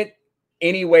spin it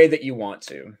any way that you want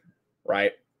to,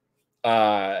 right?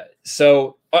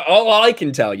 So all I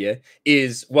can tell you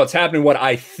is what's happening, what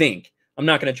I think. I'm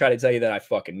not going to try to tell you that I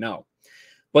fucking know.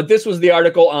 But this was the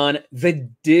article on the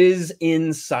Diz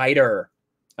Insider.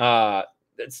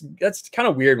 That's kind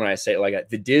of weird when I say it like that.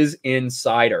 The Diz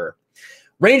Insider.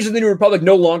 Rangers of the New Republic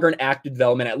no longer in active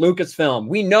development at Lucasfilm.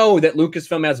 We know that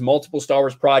Lucasfilm has multiple Star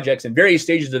Wars projects in various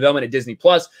stages of development at Disney+.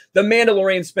 The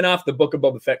Mandalorian spinoff, The Book of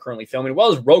Boba Fett currently filming, as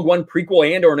well as Rogue One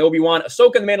prequel and or an Obi-Wan.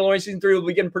 Ahsoka and The Mandalorian Season 3 will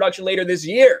begin production later this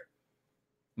year.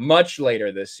 Much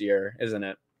later this year, isn't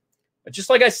it? But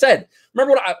just like I said,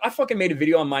 remember what I fucking made a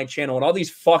video on my channel and all these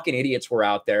fucking idiots were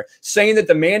out there saying that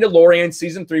The Mandalorian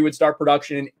Season 3 would start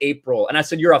production in April. And I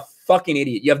said, you're a fucking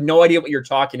idiot. You have no idea what you're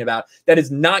talking about. That is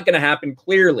not going to happen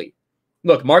clearly.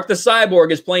 Look, Mark the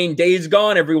Cyborg is playing Days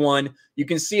Gone, everyone. You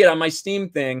can see it on my Steam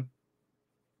thing.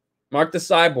 Mark the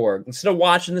Cyborg. Instead of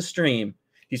watching the stream,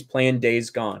 he's playing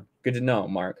Days Gone. Good to know,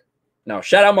 Mark. No,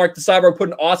 shout out Mark the Cyborg. Put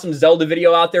an awesome Zelda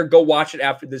video out there. Go watch it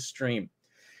after this stream.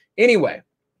 Anyway.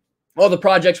 All the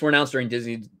projects were announced during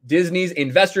Disney's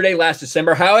Investor Day last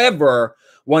December. However,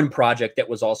 one project that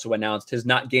was also announced has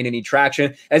not gained any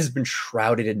traction, as has been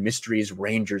shrouded in mystery as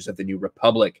Rangers of the New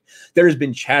Republic. There has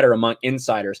been chatter among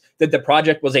insiders that the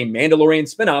project was a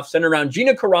Mandalorian spinoff centered around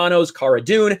Gina Carano's Cara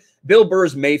Dune, Bill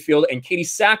Burr's Mayfield, and Katie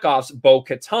Sackhoff's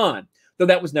Bo-Katan, though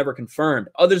that was never confirmed.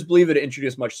 Others believe it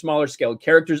introduced much smaller scaled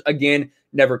characters. Again,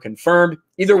 never confirmed.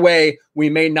 Either way, we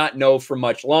may not know for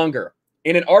much longer.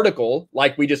 In an article,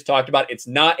 like we just talked about, it's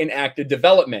not in active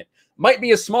development. Might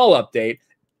be a small update.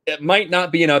 It might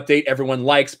not be an update everyone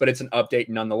likes, but it's an update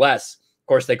nonetheless. Of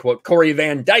course, they quote Corey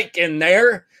Van Dyke in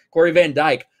there. Corey Van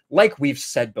Dyke, like we've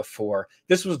said before,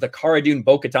 this was the Cara Dune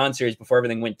Bo-Katan series before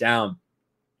everything went down.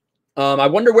 I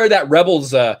wonder where that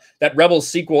Rebels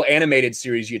sequel animated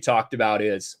series you talked about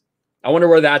is. I wonder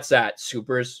where that's at,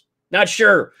 Supers. Not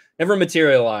sure. Never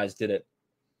materialized, did it?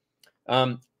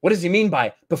 What does he mean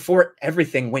by before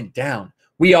everything went down?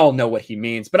 We all know what he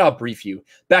means, but I'll brief you.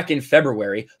 Back in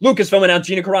February, Lucasfilm announced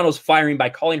Gina Carano's firing by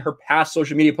calling her past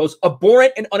social media posts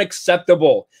abhorrent and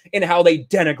unacceptable in how they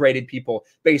denigrated people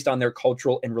based on their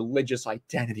cultural and religious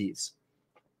identities.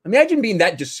 Imagine being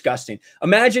that disgusting.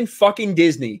 Imagine fucking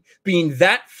Disney being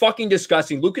that fucking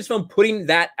disgusting. Lucasfilm putting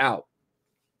that out.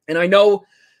 And I know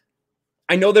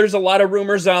there's a lot of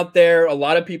rumors out there, a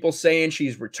lot of people saying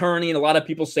she's returning, a lot of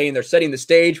people saying they're setting the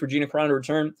stage for Gina Carano to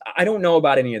return. I don't know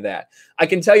about any of that. I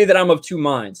can tell you that I'm of two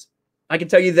minds. I can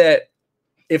tell you that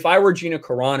if I were Gina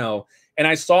Carano and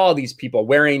I saw these people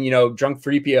wearing, drunk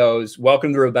 3POs,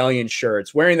 Welcome to the Rebellion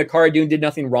shirts, wearing the Cara Dune Did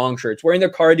Nothing Wrong shirts, wearing their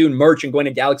Cara Dune merch and going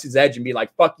to Galaxy's Edge and be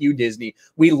like, fuck you, Disney.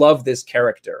 We love this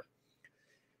character.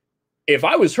 If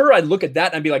I was her, I'd look at that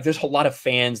and I'd be like, there's a lot of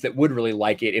fans that would really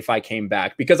like it if I came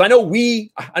back. Because I know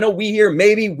we here,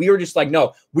 maybe we were just like,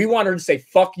 no, we want her to say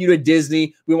fuck you to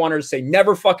Disney. We want her to say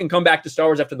never fucking come back to Star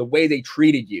Wars after the way they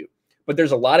treated you. But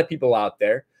there's a lot of people out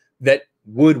there that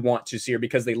would want to see her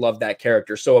because they love that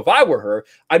character. So if I were her,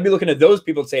 I'd be looking at those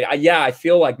people and saying, yeah, I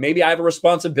feel like maybe I have a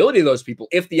responsibility to those people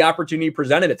if the opportunity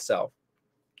presented itself.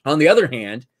 On the other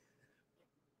hand,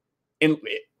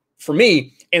 for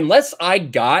me, unless I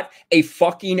got a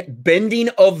fucking bending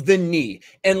of the knee,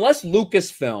 unless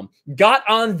Lucasfilm got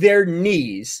on their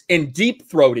knees and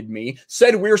deep-throated me,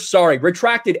 said we're sorry,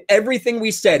 retracted everything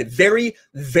we said very,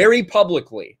 very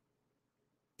publicly,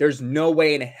 there's no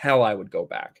way in hell I would go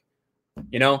back.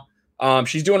 You know,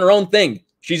 she's doing her own thing.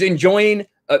 She's enjoying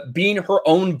being her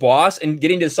own boss and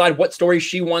getting to decide what story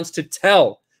she wants to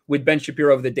tell with Ben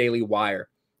Shapiro of the Daily Wire.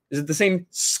 Is it the same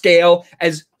scale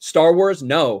as Star Wars?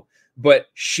 No. But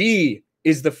she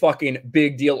is the fucking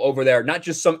big deal over there. Not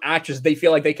just some actress they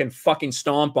feel like they can fucking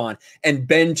stomp on and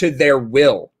bend to their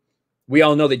will. We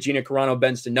all know that Gina Carano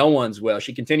bends to no one's will.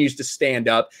 She continues to stand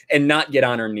up and not get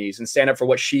on her knees and stand up for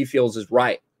what she feels is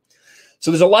right. So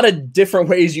there's a lot of different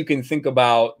ways you can think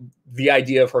about the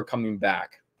idea of her coming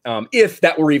back, if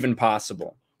that were even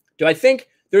possible. Do I think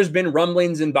there's been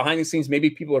rumblings and behind the scenes,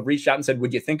 maybe people have reached out and said,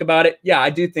 would you think about it? Yeah,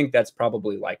 I do think that's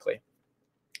probably likely.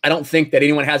 I don't think that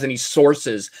anyone has any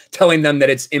sources telling them that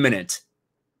it's imminent.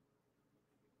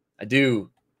 I do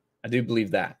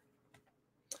believe that.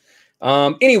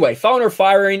 Anyway, following her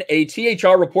firing, a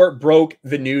THR report broke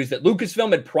the news that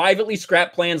Lucasfilm had privately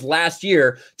scrapped plans last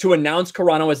year to announce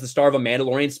Carano as the star of a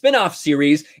Mandalorian spin-off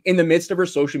series in the midst of her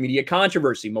social media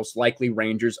controversy, most likely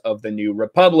Rangers of the New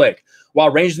Republic.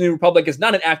 While Rangers of the New Republic is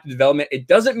not an active development, it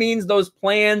doesn't mean those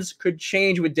plans could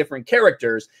change with different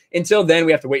characters. Until then,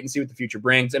 we have to wait and see what the future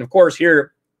brings. And of course,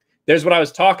 there's what I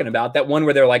was talking about, that one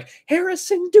where they're like,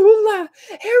 Harrison Dula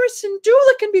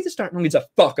can be the star. No one gives a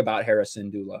fuck about Harrison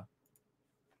Dula.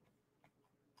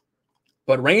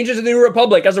 But Rangers of the New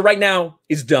Republic, as of right now,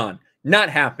 is done. Not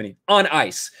happening. On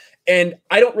ice. And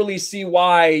I don't really see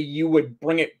why you would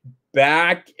bring it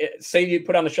back, say you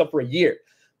put it on the shelf for a year.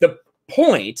 The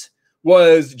point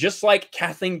was, just like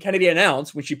Kathleen Kennedy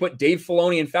announced when she put Dave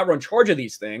Filoni and Favreau in charge of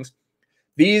these things,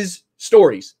 these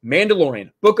stories,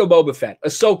 Mandalorian, Book of Boba Fett,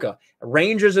 Ahsoka,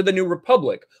 Rangers of the New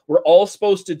Republic, were all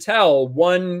supposed to tell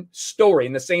one story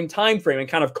in the same time frame and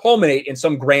kind of culminate in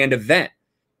some grand event.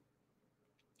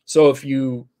 So if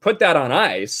you put that on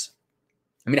ice,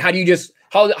 I mean, how do you just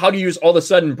all of a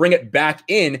sudden bring it back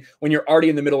in when you're already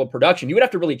in the middle of production? You would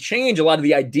have to really change a lot of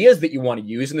the ideas that you want to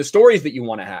use and the stories that you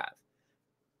want to have.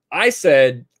 I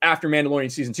said after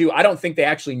Mandalorian season 2, I don't think they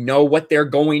actually know what they're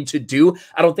going to do.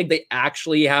 I don't think they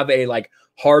actually have a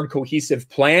hard cohesive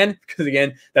plan, because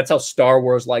again, that's how Star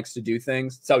Wars likes to do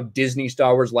things. It's how Disney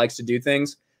Star Wars likes to do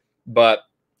things. But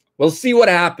we'll see what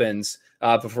happens.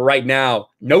 But for right now,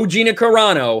 no Gina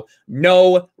Carano,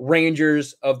 no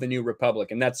Rangers of the New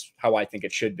Republic. And that's how I think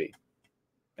it should be.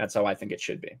 That's how I think it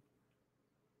should be.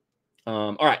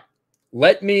 All right.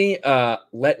 Let me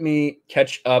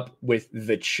catch up with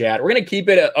the chat. We're going to keep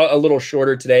it a little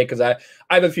shorter today because I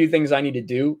have a few things I need to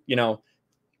do. You know,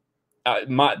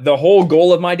 the whole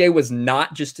goal of my day was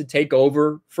not just to take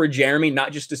over for Jeremy,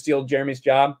 not just to steal Jeremy's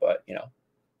job, but, you know.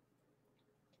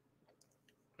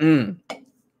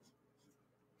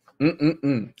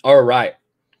 All right.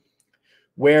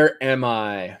 Where am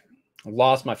I?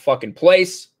 Lost my fucking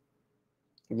place.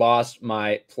 Lost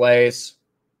my place.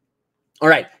 All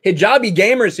right. Hijabi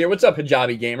Gamer's here. What's up,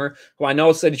 Hijabi Gamer? Who I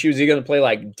know said she was either going to play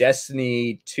like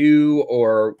Destiny 2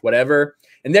 or whatever.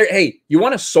 And there, hey, you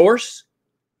want a source?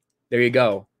 There you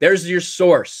go. There's your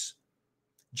source.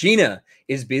 Gina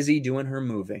is busy doing her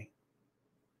movie.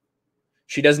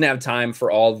 She doesn't have time for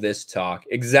all this talk.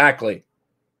 Exactly.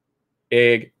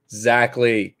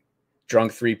 Exactly.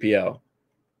 Drunk 3PO.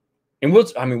 And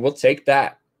we'll take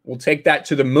that. We'll take that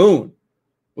to the moon.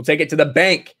 We'll take it to the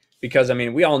bank, because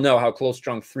we all know how close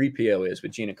Drunk 3PO is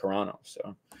with Gina Carano.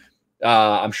 So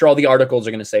I'm sure all the articles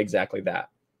are going to say exactly that.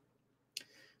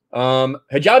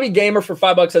 Hijabi Gamer for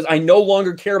 $5 says, I no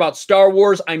longer care about Star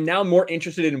Wars. I'm now more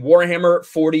interested in Warhammer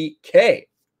 40K.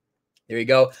 There you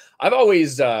go. I've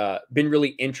always been really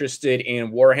interested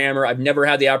in Warhammer. I've never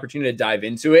had the opportunity to dive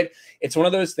into it. It's one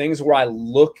of those things where I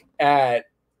look at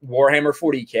Warhammer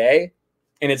 40K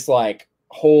and it's like,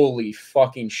 holy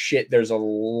fucking shit, there's a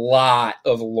lot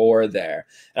of lore there.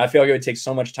 And I feel like it would take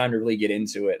so much time to really get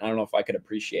into it. I don't know if I could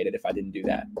appreciate it if I didn't do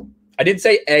that. I did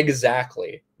say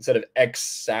exactly instead of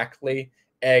exactly.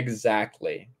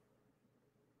 Exactly.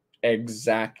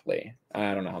 Exactly.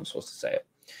 I don't know how I'm supposed to say it.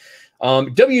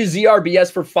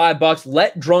 WZRBS for $5.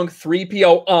 Let Drunk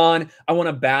 3PO on. I want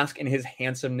to bask in his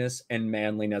handsomeness and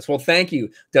manliness. Well, thank you,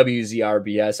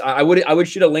 WZRBS. I would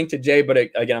shoot a link to Jay, but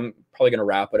again, I'm probably going to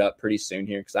wrap it up pretty soon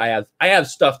here because I have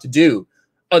stuff to do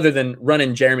other than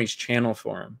running Jeremy's channel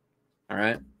for him. All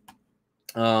right.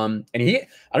 And I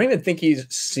don't even think he's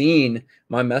seen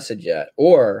my message yet,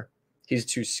 or he's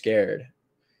too scared.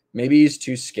 Maybe he's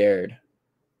too scared.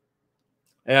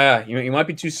 Yeah, you might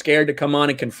be too scared to come on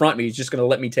and confront me. He's just going to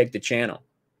let me take the channel.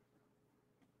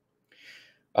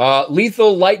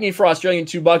 Lethal Lightning for Australian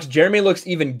 $2. Jeremy looks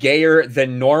even gayer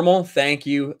than normal. Thank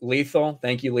you, Lethal.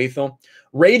 Thank you, Lethal.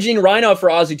 Raging Rhino for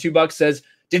Aussie $2 says,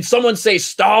 did someone say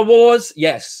Star Wars?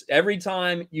 Yes. Every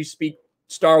time you speak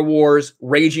Star Wars,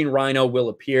 Raging Rhino will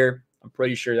appear. I'm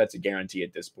pretty sure that's a guarantee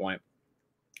at this point.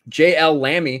 JL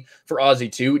Lammy for Aussie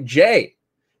 2. Jay,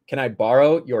 can I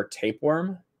borrow your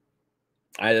tapeworm?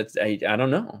 I don't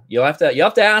know. You'll have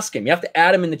to ask him. You have to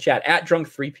add him in the chat at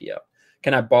Drunk3PO.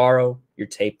 Can I borrow your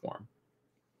tapeworm?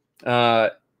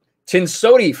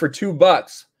 Tinsodi for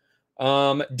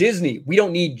 $2. Disney, we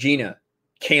don't need Gina.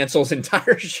 Cancels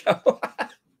entire show.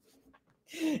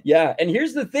 Yeah, and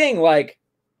here's the thing, like,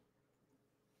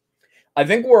 I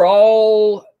think we're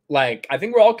all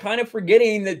kind of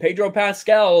forgetting that Pedro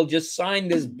Pascal just signed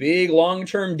this big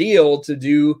long-term deal to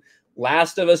do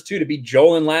Last of Us 2, to be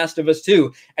Joel in Last of Us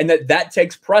 2, and that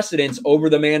takes precedence over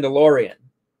The Mandalorian.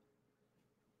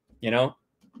 You know?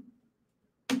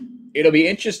 It'll be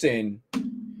interesting.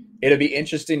 It'll be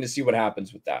interesting to see what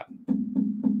happens with that.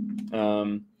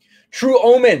 True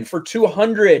Omen for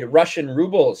 200 Russian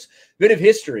rubles. Bit of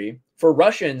history. For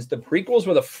Russians, the prequels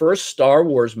were the first Star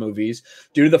Wars movies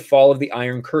due to the fall of the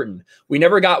Iron Curtain. We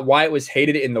never got why it was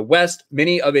hated in the West.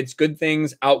 Many of its good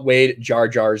things outweighed Jar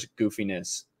Jar's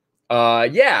goofiness.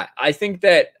 Yeah, I think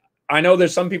that I know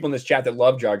there's some people in this chat that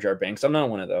love Jar Jar Binks. I'm not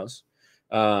one of those.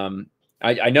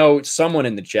 I know someone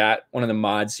in the chat, one of the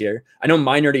mods here. I know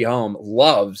My Nerdy Home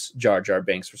loves Jar Jar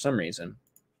Binks for some reason.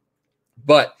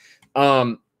 But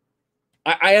I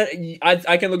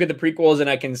can look at the prequels and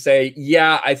I can say,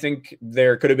 yeah, I think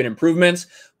there could have been improvements,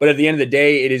 but at the end of the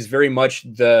day, it is very much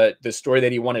the story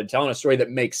that he wanted to tell, and a story that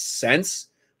makes sense.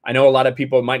 I know a lot of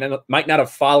people might not have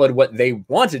followed what they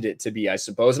wanted it to be, I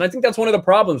suppose, and I think that's one of the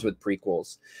problems with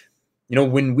prequels. You know,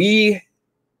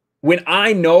 when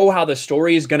I know how the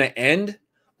story is going to end,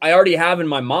 I already have in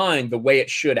my mind the way it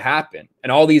should happen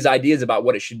and all these ideas about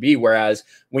what it should be. Whereas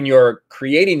when you're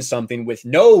creating something with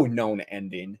no known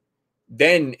ending,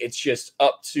 then it's just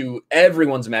up to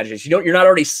everyone's imagination. You're not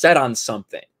already set on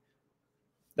something.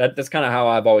 That's kind of how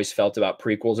I've always felt about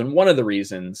prequels, and one of the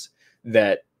reasons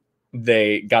that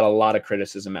they got a lot of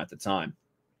criticism at the time.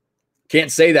 Can't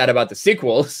say that about the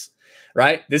sequels,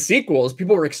 right? The sequels,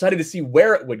 people were excited to see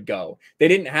where it would go. They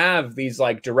didn't have these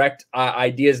like direct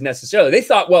ideas necessarily. They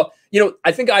thought, well, you know,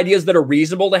 I think ideas that are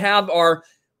reasonable to have are,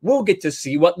 we'll get to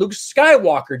see what Luke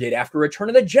Skywalker did after Return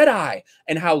of the Jedi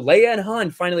and how Leia and Han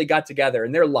finally got together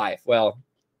in their life. Well,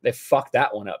 they fucked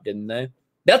that one up, didn't they?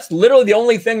 That's literally the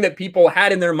only thing that people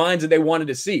had in their minds that they wanted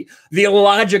to see. The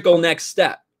illogical next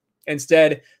step.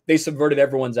 Instead, they subverted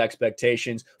everyone's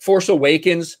expectations. Force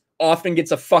Awakens often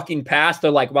gets a fucking pass.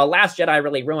 They're like, well, Last Jedi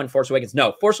really ruined Force Awakens.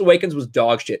 No, Force Awakens was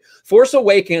dog shit. Force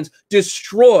Awakens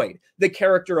destroyed the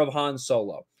character of Han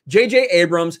Solo. J.J.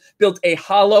 Abrams built a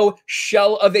hollow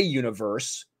shell of a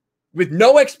universe with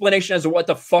no explanation as to what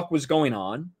the fuck was going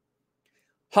on.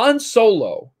 Han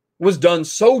Solo was done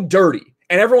so dirty,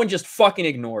 and everyone just fucking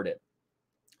ignored it.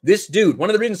 This dude, one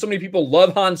of the reasons so many people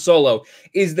love Han Solo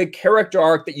is the character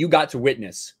arc that you got to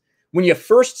witness. When you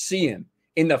first see him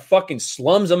in the fucking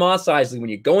slums of Mos Eisley,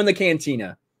 when you go in the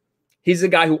cantina, he's the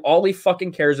guy who all he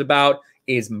fucking cares about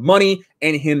is money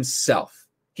and himself.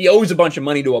 He owes a bunch of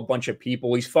money to a bunch of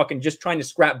people. He's fucking just trying to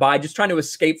scrap by, just trying to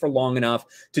escape for long enough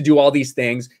to do all these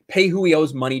things, pay who he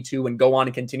owes money to, and go on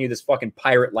and continue this fucking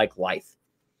pirate-like life.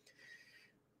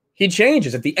 He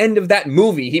changes. At the end of that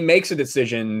movie, he makes a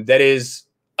decision that is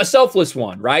a selfless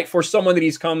one, right? For someone that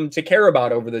he's come to care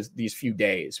about over these few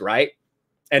days, right?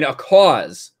 And a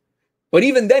cause. But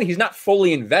even then, he's not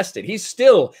fully invested. He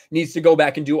still needs to go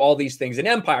back and do all these things in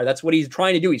Empire. That's what he's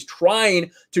trying to do. He's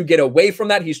trying to get away from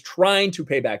that. He's trying to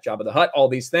pay back Jabba the Hutt, all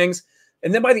these things.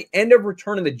 And then by the end of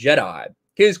Return of the Jedi,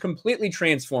 he is completely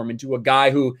transformed into a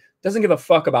guy who doesn't give a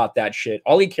fuck about that shit.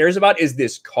 All he cares about is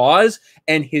this cause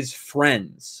and his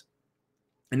friends.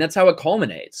 And that's how it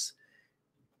culminates.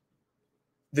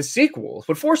 The sequels,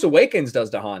 what Force Awakens does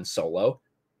to Han Solo,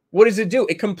 what does it do?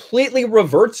 It completely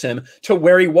reverts him to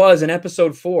where he was in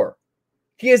Episode 4.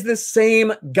 He is the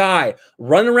same guy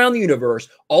running around the universe.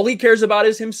 All he cares about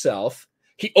is himself.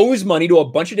 He owes money to a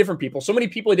bunch of different people. So many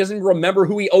people he doesn't even remember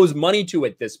who he owes money to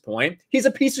at this point. He's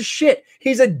a piece of shit.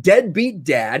 He's a deadbeat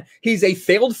dad. He's a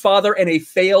failed father and a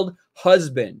failed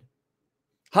husband.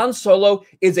 Han Solo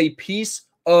is a piece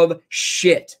of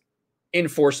shit in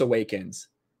Force Awakens.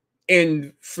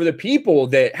 And for the people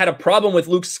that had a problem with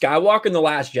Luke Skywalker in The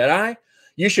Last Jedi,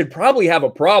 you should probably have a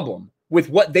problem with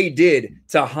what they did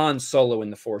to Han Solo in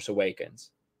The Force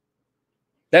Awakens.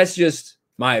 That's just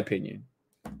my opinion.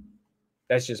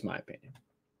 That's just my opinion.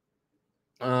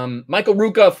 Michael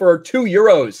Ruka for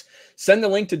 €2. Send the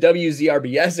link to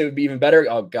WZRBS. It would be even better.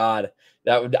 Oh God,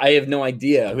 I have no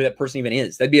idea who that person even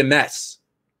is. That'd be a mess.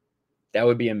 That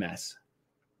would be a mess.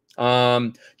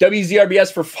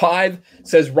 WZRBS for 5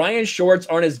 says Ryan's shorts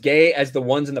aren't as gay as the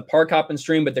ones in the park hopping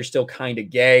stream, but they're still kind of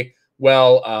gay.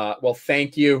 Well,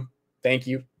 thank you. Thank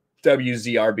you,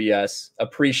 WZRBS.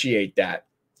 Appreciate that.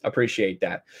 Appreciate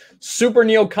that. Super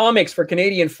Neo Comics for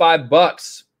Canadian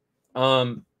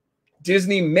 $5.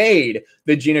 Disney made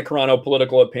the Gina Carano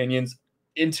political opinions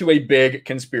into a big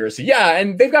conspiracy. Yeah,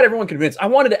 and they've got everyone convinced. I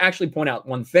wanted to actually point out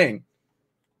one thing.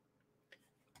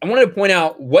 I wanted to point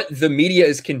out what the media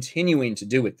is continuing to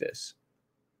do with this.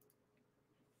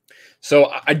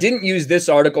 So I didn't use this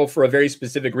article for a very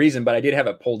specific reason, but I did have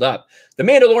it pulled up. The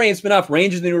Mandalorian spinoff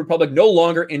Rangers of the New Republic no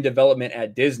longer in development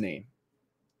at Disney.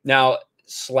 Now,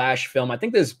 Slash Film, I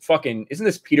think this fucking, isn't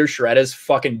this Peter Shreda's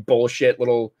fucking bullshit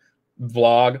little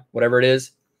vlog, whatever it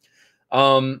is?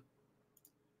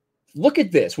 Look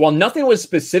at this. While nothing was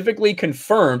specifically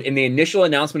confirmed in the initial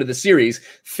announcement of the series,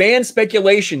 fan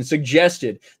speculation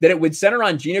suggested that it would center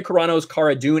on Gina Carano's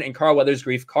Cara Dune and Carl Weathers'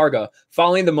 Grief Karga,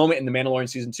 following the moment in The Mandalorian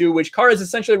Season 2, which Cara is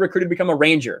essentially recruited to become a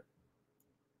ranger.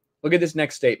 Look at this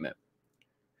next statement.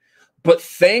 But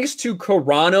thanks to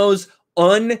Carano's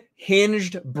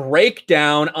unhinged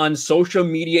breakdown on social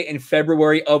media in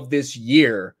February of this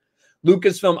year,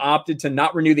 Lucasfilm opted to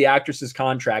not renew the actress's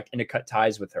contract and to cut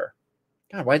ties with her.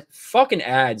 God, why fucking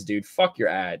ads, dude? Fuck your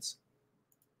ads.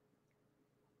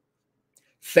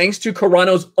 Thanks to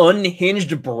Carano's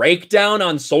unhinged breakdown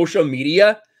on social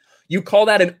media, you call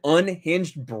that an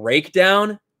unhinged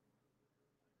breakdown?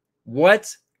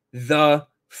 What the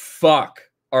fuck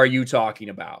are you talking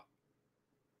about?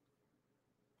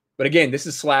 But again, this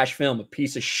is Slash Film, a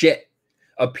piece of shit.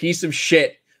 A piece of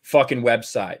shit fucking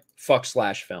website. Fuck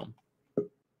Slash Film.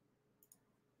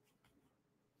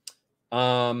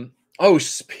 Oh,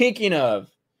 speaking of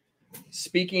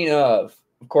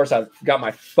course, I've got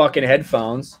my fucking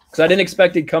headphones because I didn't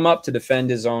expect he'd come up to defend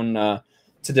his own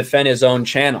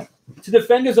channel, to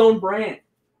defend his own brand.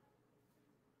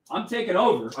 I'm taking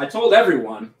over. I told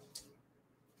everyone.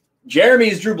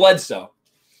 Jeremy's Drew Bledsoe.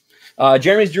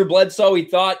 Jeremy's Drew Bledsoe. He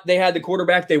thought they had the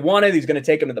quarterback they wanted. He's going to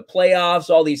take him to the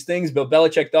playoffs, all these things. Bill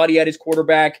Belichick thought he had his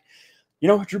quarterback. You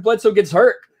know, Drew Bledsoe gets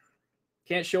hurt.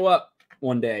 Can't show up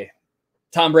one day.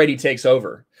 Tom Brady takes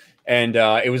over. And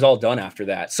it was all done after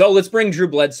that. So let's bring Drew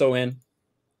Bledsoe in.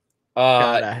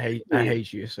 God, I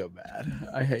hate you so bad.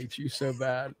 I hate you so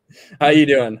bad. How you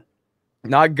doing?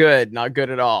 Not good. Not good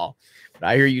at all. But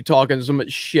I hear you talking so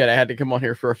much shit. I had to come on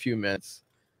here for a few minutes.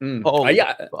 Oh,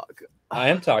 yeah. Fuck. I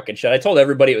am talking shit. I told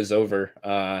everybody it was over.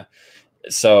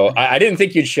 So I didn't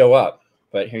think you'd show up,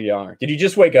 but here you are. Did you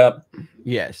just wake up?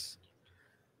 Yes.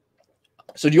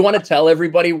 So do you want to tell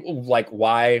everybody like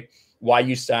why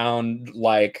you sound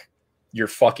like you're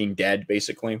fucking dead,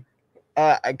 basically?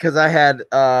 Because I had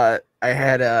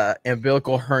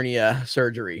umbilical hernia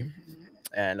surgery,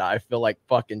 and I feel like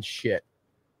fucking shit.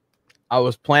 I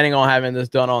was planning on having this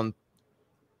done on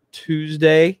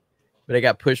Tuesday, but it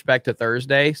got pushed back to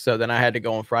Thursday. So then I had to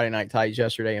go on Friday Night Tights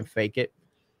yesterday and fake it,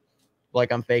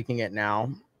 like I'm faking it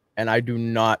now, and I do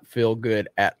not feel good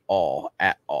at all.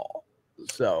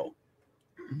 So.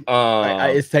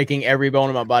 It's taking every bone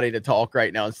in my body to talk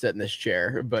right now and sit in this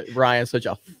chair. But Ryan's such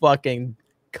a fucking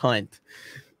cunt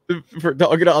for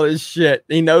talking all this shit.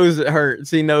 He knows it hurts.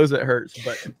 He knows it hurts.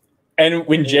 And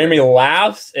when Jeremy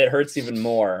laughs, it hurts even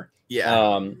more.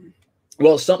 Yeah.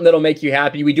 Well, something that'll make you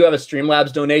happy. We do have a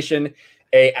Streamlabs donation,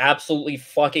 a absolutely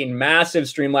fucking massive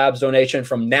Streamlabs donation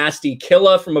from Nasty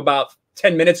Killa from about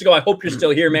 10 minutes ago. I hope you're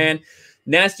still here, man.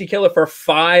 Nasty Killer for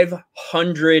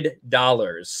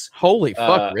 $500. Holy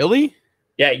fuck, really?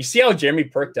 Yeah, you see how Jeremy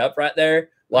perked up right there?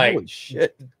 Like, holy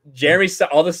shit. Jeremy,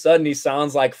 all of a sudden, he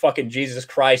sounds like fucking Jesus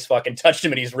Christ fucking touched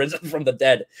him and he's risen from the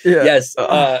dead. Yeah. Yes,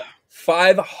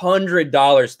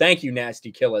 $500. Thank you,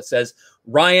 Nasty Killer. Says,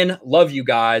 Ryan, love you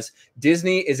guys.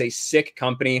 Disney is a sick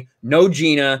company. No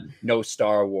Gina, no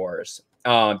Star Wars.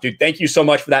 Dude, thank you so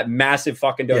much for that massive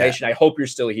fucking donation. Yeah. I hope you're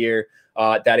still here.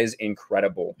 That is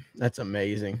incredible. That's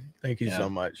amazing. Thank you so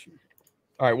much.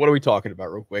 All right, what are we talking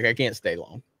about real quick? I can't stay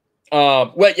long.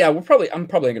 Well, yeah, I'm probably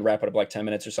gonna wrap it up like 10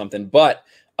 minutes or something. But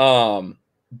I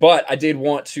did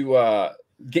want to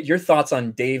get your thoughts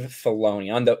on Dave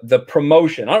Filoni, on the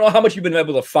promotion. I don't know how much you've been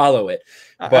able to follow it.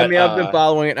 But, I mean, I've been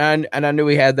following it, and I knew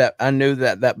we had that. I knew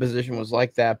that position was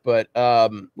like that, but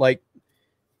like.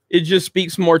 It just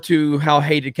speaks more to how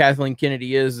hated Kathleen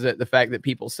Kennedy is, that the fact that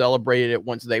people celebrated it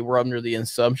once they were under the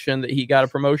assumption that he got a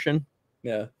promotion.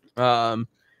 Yeah.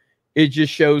 it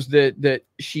just shows that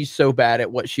she's so bad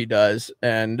at what she does,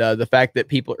 and the fact that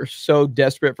people are so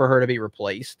desperate for her to be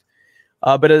replaced.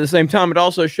 But at the same time, it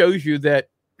also shows you that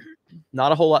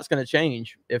not a whole lot's going to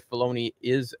change if Filoni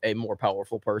is a more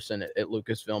powerful person at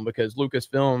Lucasfilm, because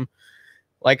Lucasfilm,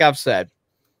 like I've said,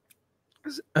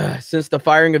 since the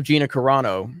firing of Gina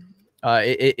Carano,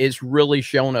 it's really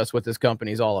shown us what this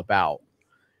company is all about.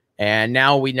 And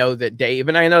now we know that Dave,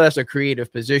 and I know that's a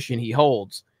creative position he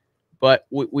holds, but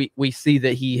we see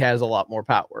that he has a lot more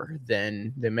power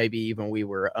than maybe even we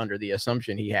were under the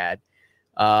assumption he had.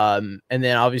 And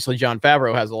then obviously Jon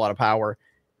Favreau has a lot of power.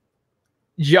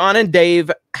 John and Dave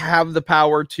have the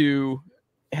power to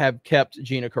have kept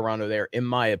Gina Carano there, in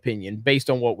my opinion,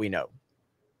 based on what we know.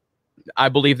 I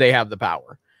believe they have the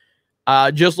power.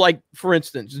 Just like, for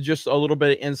instance, just a little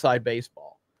bit of inside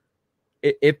baseball.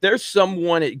 If there's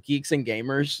someone at Geeks and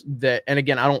Gamers that, and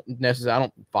again, I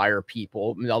don't fire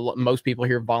people. Most people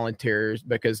here volunteers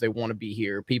because they want to be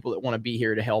here. People that want to be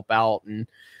here to help out and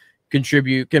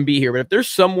contribute can be here. But if there's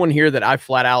someone here that I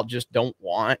flat out just don't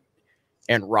want,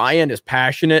 and Ryan is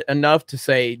passionate enough to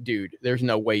say, dude, there's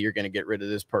no way you're going to get rid of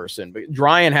this person. But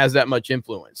Ryan has that much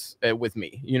influence with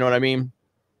me. You know what I mean?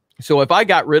 So if I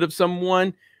got rid of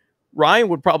someone, Ryan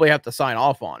would probably have to sign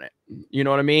off on it. You know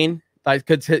what I mean?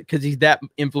 Because he's that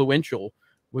influential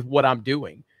with what I'm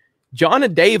doing. John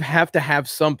and Dave have to have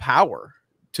some power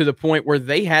to the point where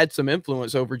they had some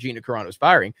influence over Gina Carano's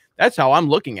firing. That's how I'm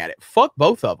looking at it. Fuck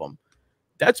both of them.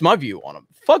 That's my view on them.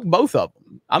 Fuck both of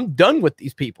them. I'm done with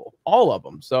these people, all of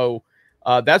them. So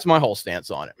that's my whole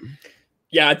stance on it.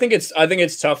 Yeah, I think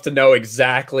it's tough to know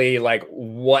exactly like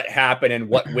what happened and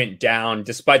what went down,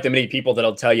 despite the many people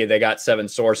that'll tell you they got 7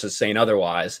 sources saying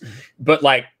otherwise. But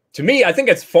like, to me, I think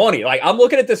it's funny. Like, I'm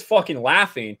looking at this fucking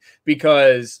laughing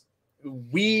because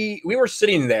we were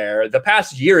sitting there. The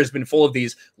past year has been full of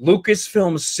these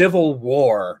Lucasfilm civil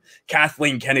war.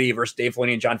 Kathleen Kennedy versus Dave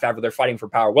Filoni and Jon Favreau, they're fighting for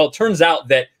power. Well, it turns out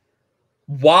that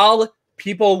while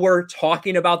people were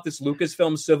talking about this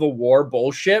Lucasfilm civil war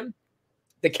bullshit,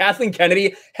 that Kathleen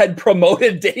Kennedy had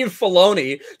promoted Dave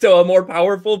Filoni to a more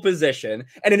powerful position,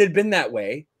 and it had been that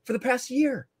way for the past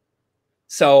year.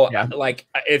 So, yeah, like,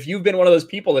 if you've been one of those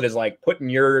people that is like putting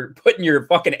your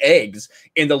fucking eggs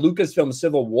in the Lucasfilm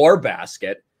Civil War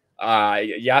basket,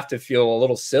 you have to feel a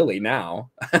little silly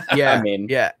now. Yeah, I mean,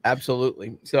 yeah,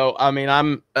 absolutely. So, I mean,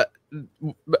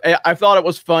 I thought it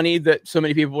was funny that so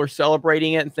many people were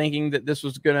celebrating it and thinking that this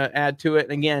was going to add to it.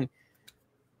 And again,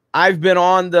 I've been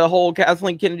on the whole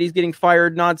Kathleen Kennedy's getting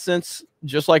fired nonsense,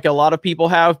 just like a lot of people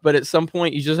have. But at some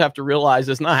point, you just have to realize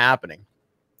it's not happening.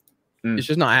 It's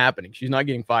just not happening. She's not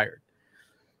getting fired.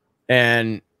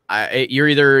 And if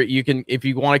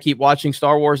you want to keep watching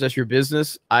Star Wars, that's your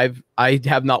business. I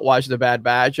have not watched The Bad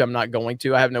Batch. I'm not going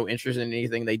to. I have no interest in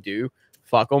anything they do.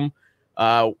 Fuck them.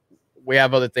 We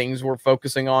have other things we're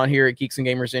focusing on here at Geeks and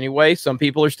Gamers anyway. Some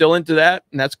people are still into that,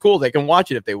 and that's cool. They can watch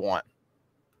it if they want.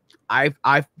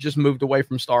 I've just moved away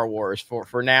from Star Wars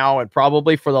for now and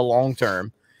probably for the long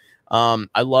term.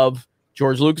 I love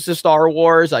George Lucas's Star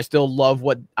Wars. I still love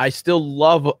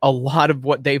a lot of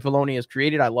what Dave Filoni has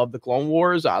created. I love the Clone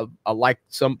Wars. I like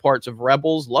some parts of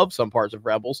Rebels, love some parts of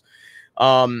Rebels.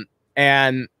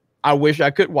 And I wish I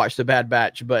could watch The Bad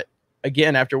Batch, but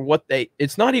again, after what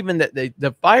it's not even that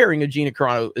the firing of Gina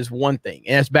Carano is one thing,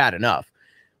 and it's bad enough.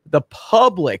 The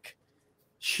public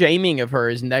shaming of her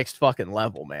is next fucking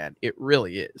level, man. It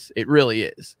really is. It really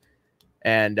is.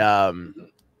 And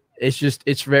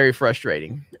it's very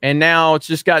frustrating. And now it's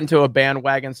just gotten to a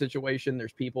bandwagon situation.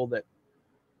 There's people that,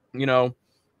 you know,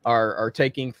 are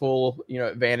taking full, you know,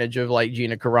 advantage of like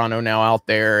Gina Carano now out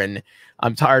there. And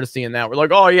I'm tired of seeing that. We're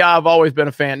like, oh yeah, I've always been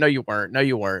a fan. No, you weren't. No,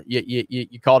 you weren't.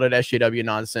 You called it SJW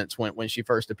nonsense when she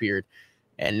first appeared.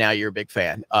 And now you're a big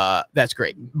fan. That's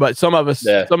great. But some of us,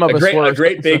 a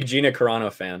great big Gina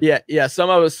Carano fan. Yeah. Some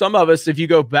of us, if you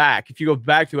go back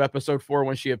to episode 4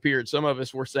 when she appeared, some of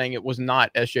us were saying it was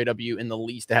not SJW in the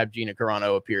least to have Gina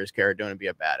Carano appear as Cara Dune and be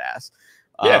a badass.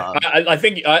 Yeah, I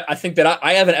think that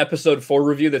I have an episode 4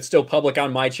 review that's still public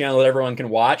on my channel that everyone can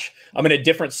watch. I'm in a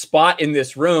different spot in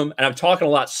this room, and I'm talking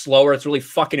a lot slower. It's really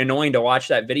fucking annoying to watch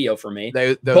that video for me.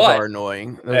 Those are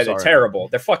annoying. They're terrible.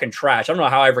 They're fucking trash. I don't know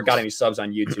how I ever got any subs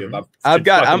on YouTube.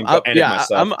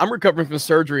 I'm recovering from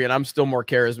surgery, and I'm still more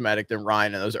charismatic than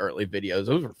Ryan in those early videos.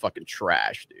 Those were fucking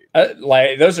trash, dude.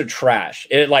 Like, those are trash.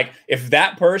 Like, if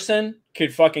that person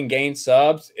could fucking gain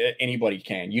subs, anybody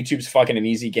can. YouTube's fucking an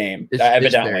easy game.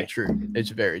 It's very true. It's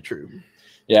very true.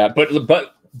 Yeah, but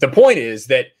the point is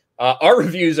that our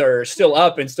reviews are still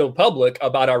up and still public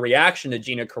about our reaction to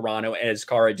Gina Carano as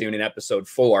Cara Dune in episode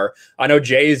 4. I know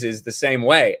Jay's is the same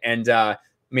way. And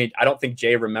I mean, I don't think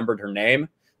Jay remembered her name,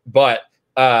 but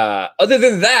other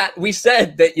than that, we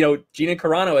said that, you know, Gina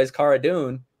Carano as Cara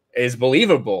Dune is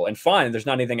believable and fine. There's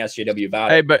not anything SJW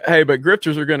about it. But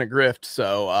grifters are going to grift.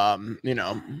 So, you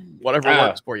know, whatever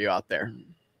works for you out there.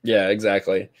 Yeah,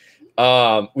 exactly.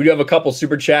 We do have a couple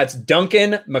super chats.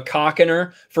 Duncan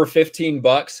McCockiner for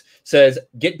 $15 says,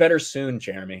 "Get better soon,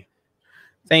 Jeremy."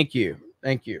 Thank you.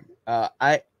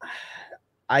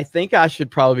 I think I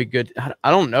should probably be good.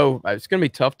 I don't know. It's gonna be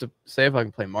tough to say if I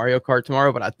can play Mario Kart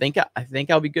tomorrow, but I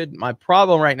think I'll be good. My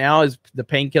problem right now is the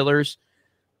painkillers.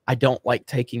 I don't like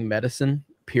taking medicine.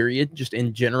 Period. Just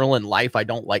in general in life, I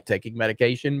don't like taking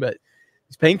medication, but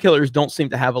these painkillers don't seem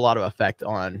to have a lot of effect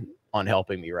on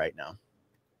helping me right now.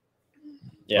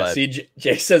 Yeah, but, see,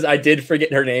 Jay says I did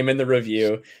forget her name in the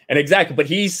review, and exactly, but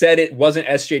he said it wasn't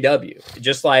SJW,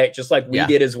 just like we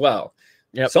did as well.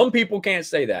 Yep. Some people can't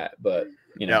say that, but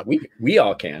you know, we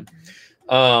all can.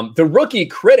 The Rookie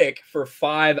Critic for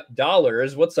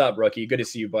 $5. What's up, Rookie? Good to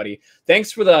see you, buddy.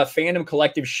 Thanks for the Fandom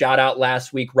Collective shout out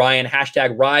last week, Ryan.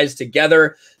 # Rise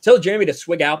Together. Tell Jeremy to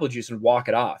swig apple juice and walk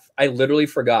it off. I literally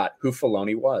forgot who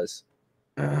Filoni was.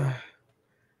 Yeah,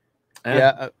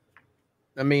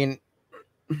 I mean,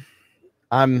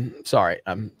 I'm sorry.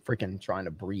 I'm freaking trying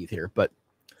to breathe here, but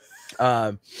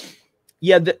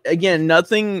yeah, again,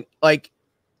 nothing like,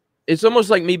 it's almost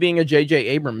like me being a J.J.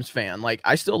 Abrams fan. Like,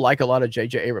 I still like a lot of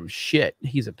J.J. Abrams shit.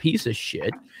 He's a piece of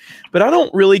shit, but I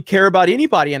don't really care about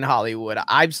anybody in Hollywood.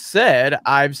 I've said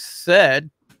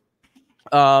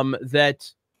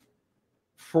that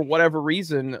for whatever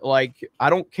reason, like, I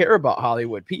don't care about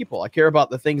Hollywood people. I care about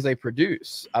the things they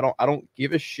produce. I don't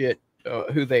give a shit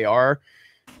who they are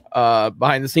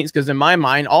behind the scenes, because in my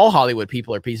mind, all Hollywood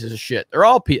people are pieces of shit. They're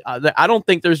all I don't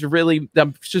think there's really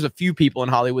just a few people in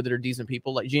Hollywood that are decent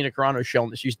people. Like Gina Carano has shown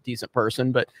that she's a decent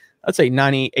person, but I'd say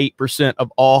 98%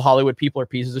 of all Hollywood people are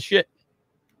pieces of shit.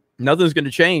 Nothing's going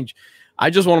to change. I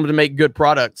just want them to make good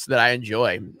products that I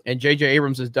enjoy, and J.J.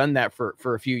 Abrams has done that for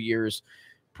a few years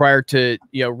prior to,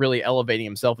 you know, really elevating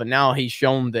himself, and now he's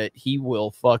shown that he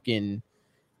will fucking.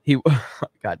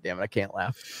 God damn it, I can't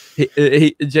laugh.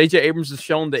 J.J. Abrams has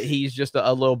shown that he's just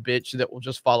a little bitch that will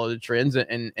just follow the trends,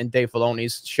 and Dave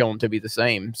Filoni's shown to be the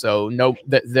same. So no,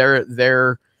 that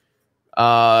their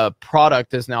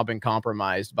product has now been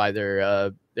compromised by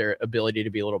their ability to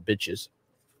be little bitches.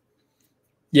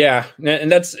 Yeah,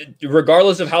 and that's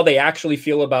regardless of how they actually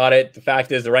feel about it. The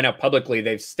fact is that right now publicly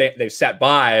they've sat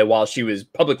by while she was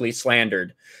publicly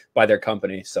slandered by their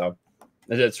company. So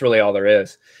that's really all there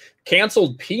is.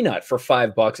 Canceled Peanut for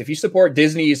 $5. If you support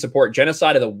Disney, you support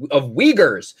genocide of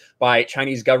Uyghurs by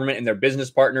Chinese government and their business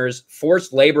partners.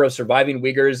 Forced labor of surviving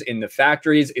Uyghurs in the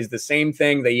factories is the same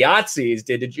thing the Yazidis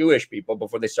did to Jewish people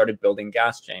before they started building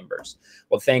gas chambers.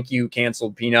 Well, thank you,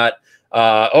 Canceled Peanut.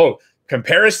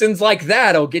 Comparisons like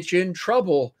that will get you in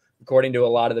trouble, according to a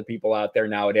lot of the people out there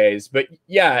nowadays. But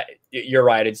yeah, you're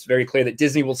right. It's very clear that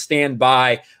Disney will stand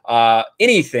by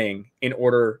anything in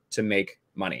order to make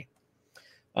money.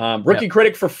 Rookie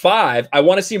Critic for $5. I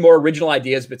want to see more original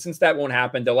ideas, but since that won't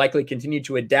happen, they'll likely continue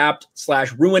to adapt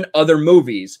 / ruin other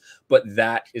movies. But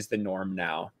that is the norm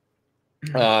now.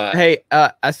 Hey,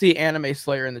 I see Anime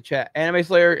Slayer in the chat. Anime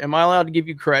Slayer, am I allowed to give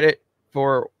you credit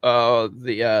for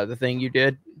the thing you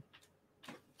did?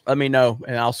 Let me know,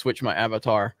 and I'll switch my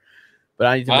avatar. But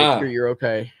I need to make sure you're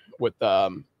okay with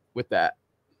that.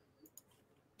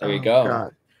 There you go.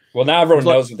 God. Well, now everyone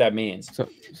knows what that means.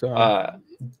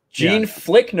 Gene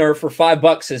Flickner for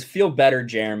 $5 says, "Feel better,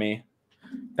 Jeremy."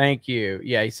 Thank you.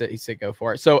 Yeah, he said go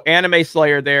for it. So Anime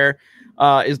Slayer there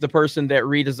is the person that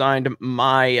redesigned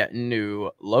my new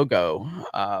logo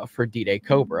for D-Day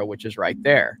Cobra, which is right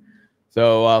there.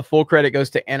 So full credit goes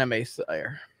to Anime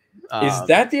Slayer. Is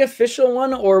that the official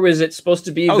one, or was it supposed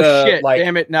to be shit, like,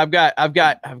 damn it. Now I've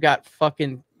got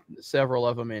fucking several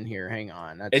of them in here. Hang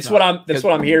on. That's what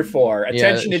I'm here for.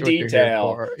 Attention to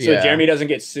detail. So Jeremy doesn't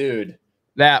get sued.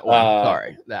 That one.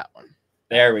 Sorry, that one.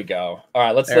 There we go. All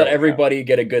right, let's let everybody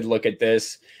get a good look at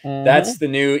this. That's the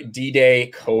new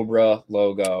D-Day Cobra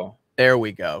logo. There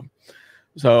we go.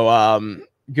 So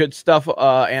good stuff,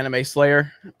 Anime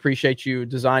Slayer. Appreciate you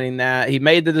designing that. He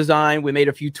made the design. We made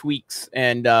a few tweaks,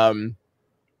 and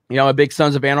you know, I'm a big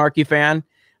Sons of Anarchy fan.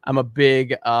 I'm a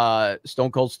big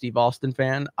Stone Cold Steve Austin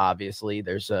fan. Obviously,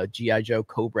 there's G.I. Joe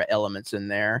Cobra elements in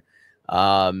there.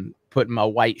 Putting my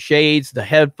white shades, the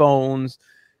headphones.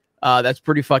 That's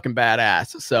pretty fucking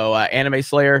badass. So Anime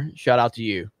Slayer, shout out to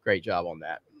you. Great job on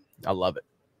that. I love it.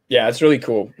 Yeah, it's really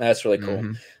cool. That's really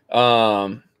cool.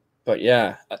 But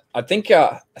yeah, I think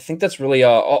that's really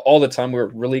all the time we're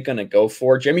really gonna go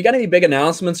for. Jeremy, you got any big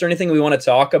announcements or anything we want to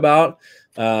talk about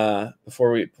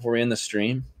before we end the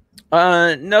stream?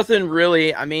 Nothing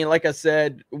really. I mean, like I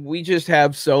said, we just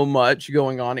have so much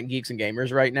going on at Geeks and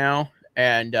Gamers right now,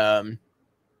 and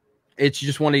it's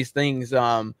just one of these things.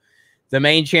 The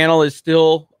main channel is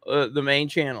still the main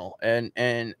channel,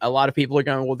 and a lot of people are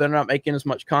going, well, they're not making as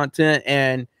much content,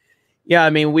 and yeah,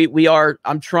 I mean, we are.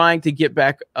 I'm trying to get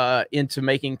back into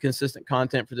making consistent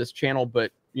content for this channel,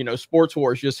 but you know, Sports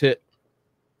Wars just hit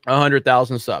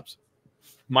 100,000 subs.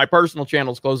 My personal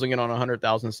channel is closing in on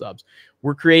 100,000 subs.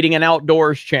 We're creating an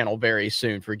outdoors channel very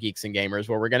soon for Geeks and Gamers,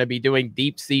 where we're going to be doing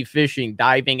deep sea fishing,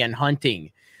 diving, and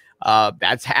hunting.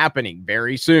 That's happening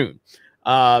very soon.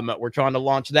 We're trying to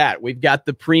launch that. We've got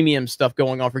the premium stuff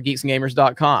going on for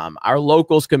geeksandgamers.com. Our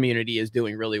locals community is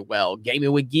doing really well.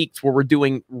 Gaming with Geeks, where we're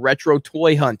doing retro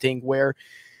toy hunting, where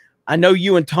I know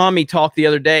you and Tommy talked the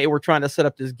other day. We're trying to set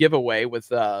up this giveaway with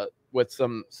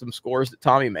some scores that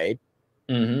Tommy made.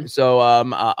 Mm-hmm. So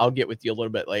I'll get with you a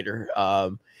little bit later.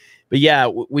 But yeah,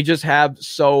 we just have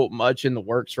so much in the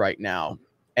works right now.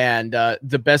 And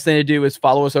the best thing to do is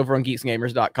follow us over on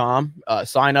geeksandgamers.com.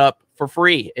 Sign up for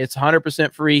free. It's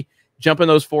 100% free. Jump in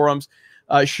those forums.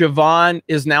 Siobhan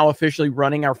is now officially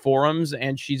running our forums,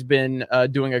 and she's been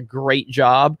doing a great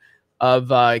job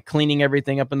of cleaning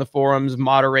everything up in the forums,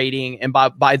 moderating. And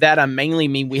by that, I mainly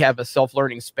mean we have a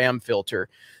self-learning spam filter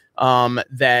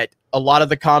that a lot of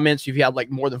the comments, if you have like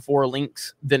more than 4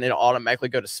 links, then it'll automatically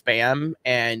go to spam.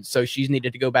 And so she's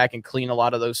needed to go back and clean a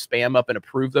lot of those spam up and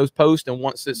approve those posts. And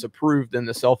once it's approved, then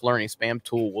the self-learning spam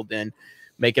tool will then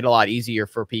make it a lot easier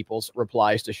for people's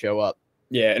replies to show up.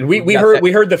 Yeah, and we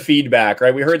heard the feedback,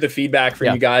 right? We heard the feedback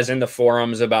from you guys in the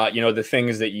forums about, you know, the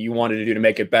things that you wanted to do to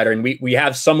make it better. And we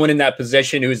have someone in that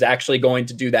position who's actually going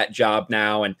to do that job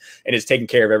now and is taking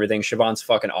care of everything. Siobhan's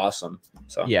fucking awesome.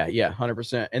 So yeah,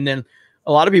 100%. And then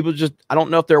a lot of people just, I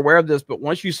don't know if they're aware of this, but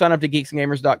once you sign up to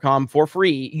geeksandgamers.com for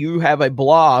free, you have a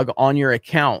blog on your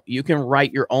account. You can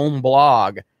write your own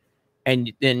blog,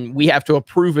 and then we have to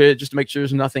approve it just to make sure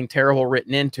there's nothing terrible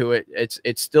written into it.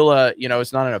 It's still a, you know,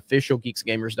 it's not an official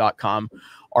geeksandgamers.com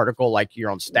article like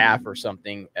you're on staff or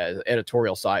something as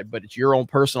editorial side, but it's your own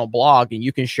personal blog, and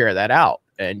you can share that out,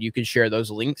 and you can share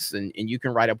those links, and you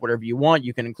can write up whatever you want.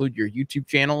 You can include your YouTube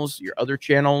channels, your other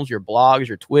channels, your blogs,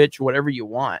 your Twitch, whatever you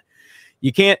want.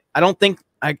 You can't, I don't think,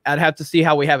 I'd have to see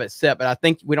how we have it set, but I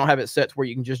think we don't have it set to where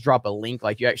you can just drop a link.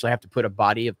 Like you actually have to put a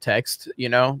body of text, you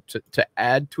know, to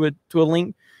add to a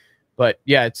link. But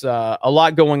yeah, it's a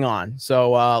lot going on.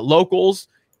 So locals,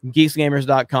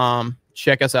 geeksgamers.com,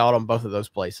 check us out on both of those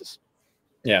places.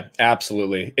 Yeah,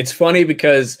 absolutely. It's funny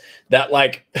because that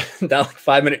like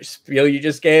 5-minute spiel you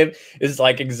just gave is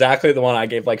like exactly the one I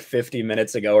gave like 50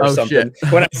 minutes ago or something.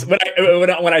 When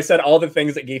I said all the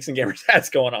things that Geeks and Gamers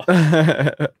has going on.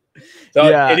 So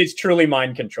yeah, it is truly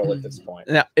mind control at this point.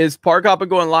 Now, is Park Hopper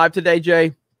going live today,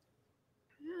 Jay?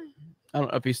 I don't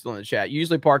know if he's still in the chat.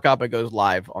 Usually Park Hopper goes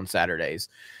live on Saturdays.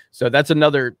 So that's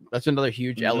another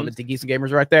huge element to Geeks and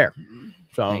Gamers right there.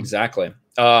 So exactly.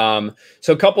 So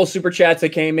a couple super chats that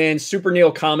came in. Super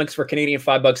Neil Comics for Canadian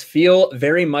 $5. Feel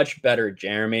very much better,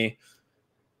 Jeremy.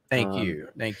 Thank you.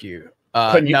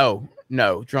 No.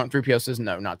 Drunk 3PO says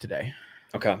no, not today.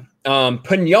 Okay.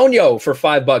 Panoño for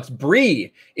 $5.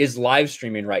 Bree is live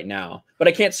streaming right now, but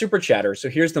I can't super chat her. So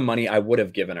here's the money I would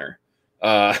have given her.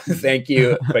 Thank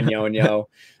you, Panoño.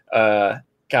 God,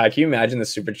 can you imagine the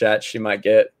super chat she might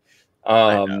get?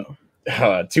 Tupac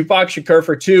Shakur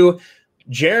for 2.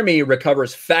 Jeremy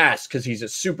recovers fast because he's a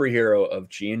superhero of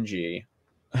G&G.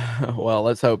 Well,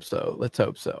 let's hope so.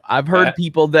 I've heard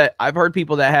people that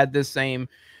had this same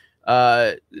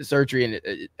surgery and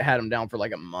it had them down for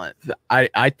like a month.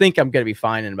 I think I'm gonna be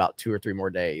fine in about 2 or 3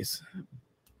 more days.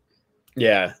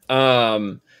 Yeah.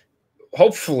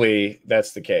 Hopefully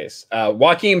that's the case.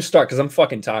 Joaquim Stark, because I'm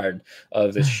fucking tired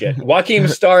of this shit. Joaquim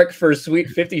Stark for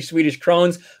 50 Swedish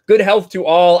krones. Good health to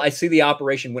all. I see the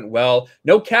operation went well.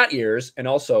 No cat ears, and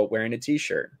also wearing a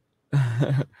t-shirt.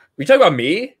 We talking about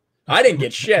me? I didn't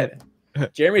get shit.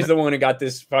 Jeremy's the one who got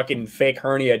this fucking fake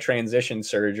hernia transition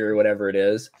surgery or whatever it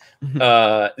is.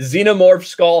 Xenomorph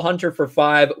Skull Hunter for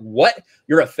 5. What?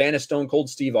 You're a fan of Stone Cold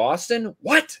Steve Austin?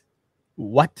 What?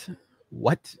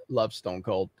 Love Stone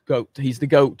Cold. GOAT. He's the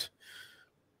GOAT.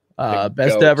 Best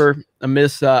GOAT. ever. I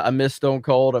miss Stone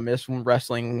Cold. I miss when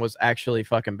wrestling was actually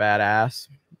fucking badass.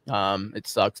 It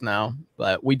sucks now,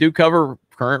 but we do cover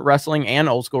current wrestling and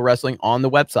old school wrestling on the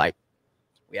website.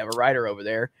 We have a writer over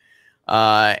there,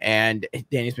 and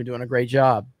Danny's been doing a great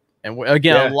job. And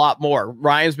again, a lot more.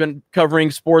 Ryan's been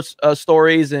covering sports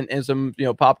stories and some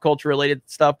pop culture related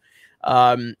stuff.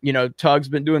 You know, Tug's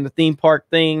been doing the theme park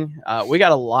thing. We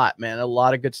got a lot, man. A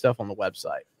lot of good stuff on the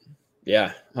website.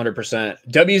 Yeah, 100%.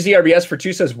 WZRBS for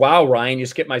 2 says, wow, Ryan, you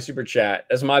skipped my super chat.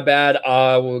 That's my bad.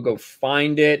 We'll go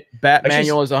find it. Bat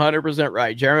Manual is 100%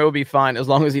 right. Jeremy will be fine as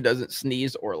long as he doesn't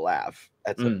sneeze or laugh.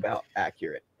 That's about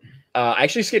accurate. I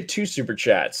actually skipped 2 super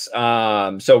chats.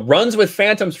 So Runs with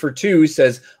Phantoms for 2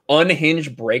 says,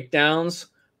 unhinged breakdowns.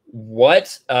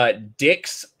 What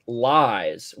dicks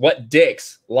lies? What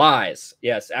dicks lies?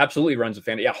 Yes, absolutely Runs with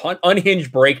Phantoms. Yeah,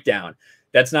 unhinged breakdown.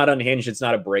 That's not unhinged. It's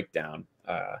not a breakdown.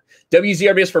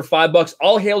 WZRBS for $5.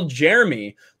 All hail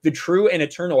Jeremy, the true and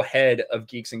eternal head of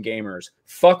Geeks and Gamers.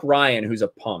 Fuck Ryan, who's a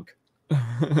punk.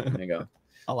 There you go.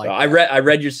 I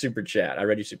read your super chat. I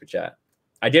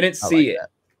didn't see it.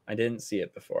 I didn't see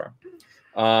it before.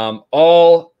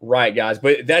 All right, guys.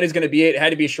 But that is going to be it. It had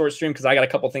to be a short stream because I got a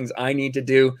couple things I need to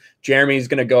do. Jeremy's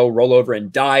going to go roll over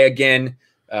and die again.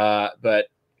 But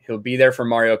he'll be there for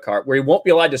Mario Kart, where he won't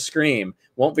be allowed to scream,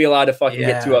 won't be allowed to fucking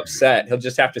get too upset. He'll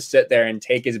just have to sit there and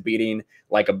take his beating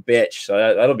like a bitch. So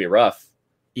that'll be rough.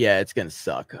 Yeah, it's going to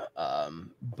suck.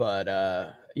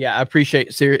 Yeah, I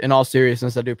appreciate, in all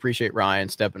seriousness, I do appreciate Ryan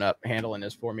stepping up, handling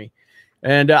this for me.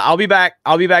 And I'll be back.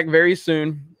 I'll be back very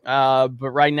soon. But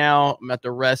right now I'm at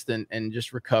the rest and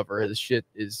just recover.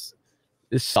 This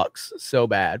sucks so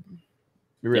bad.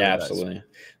 Really does. Absolutely.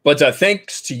 But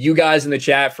thanks to you guys in the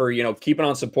chat for, keeping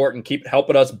on support and keep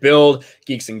helping us build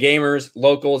Geeks and Gamers,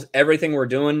 locals, everything we're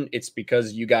doing. It's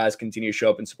because you guys continue to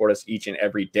show up and support us each and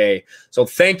every day. So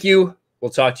thank you. We'll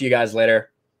talk to you guys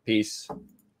later. Peace.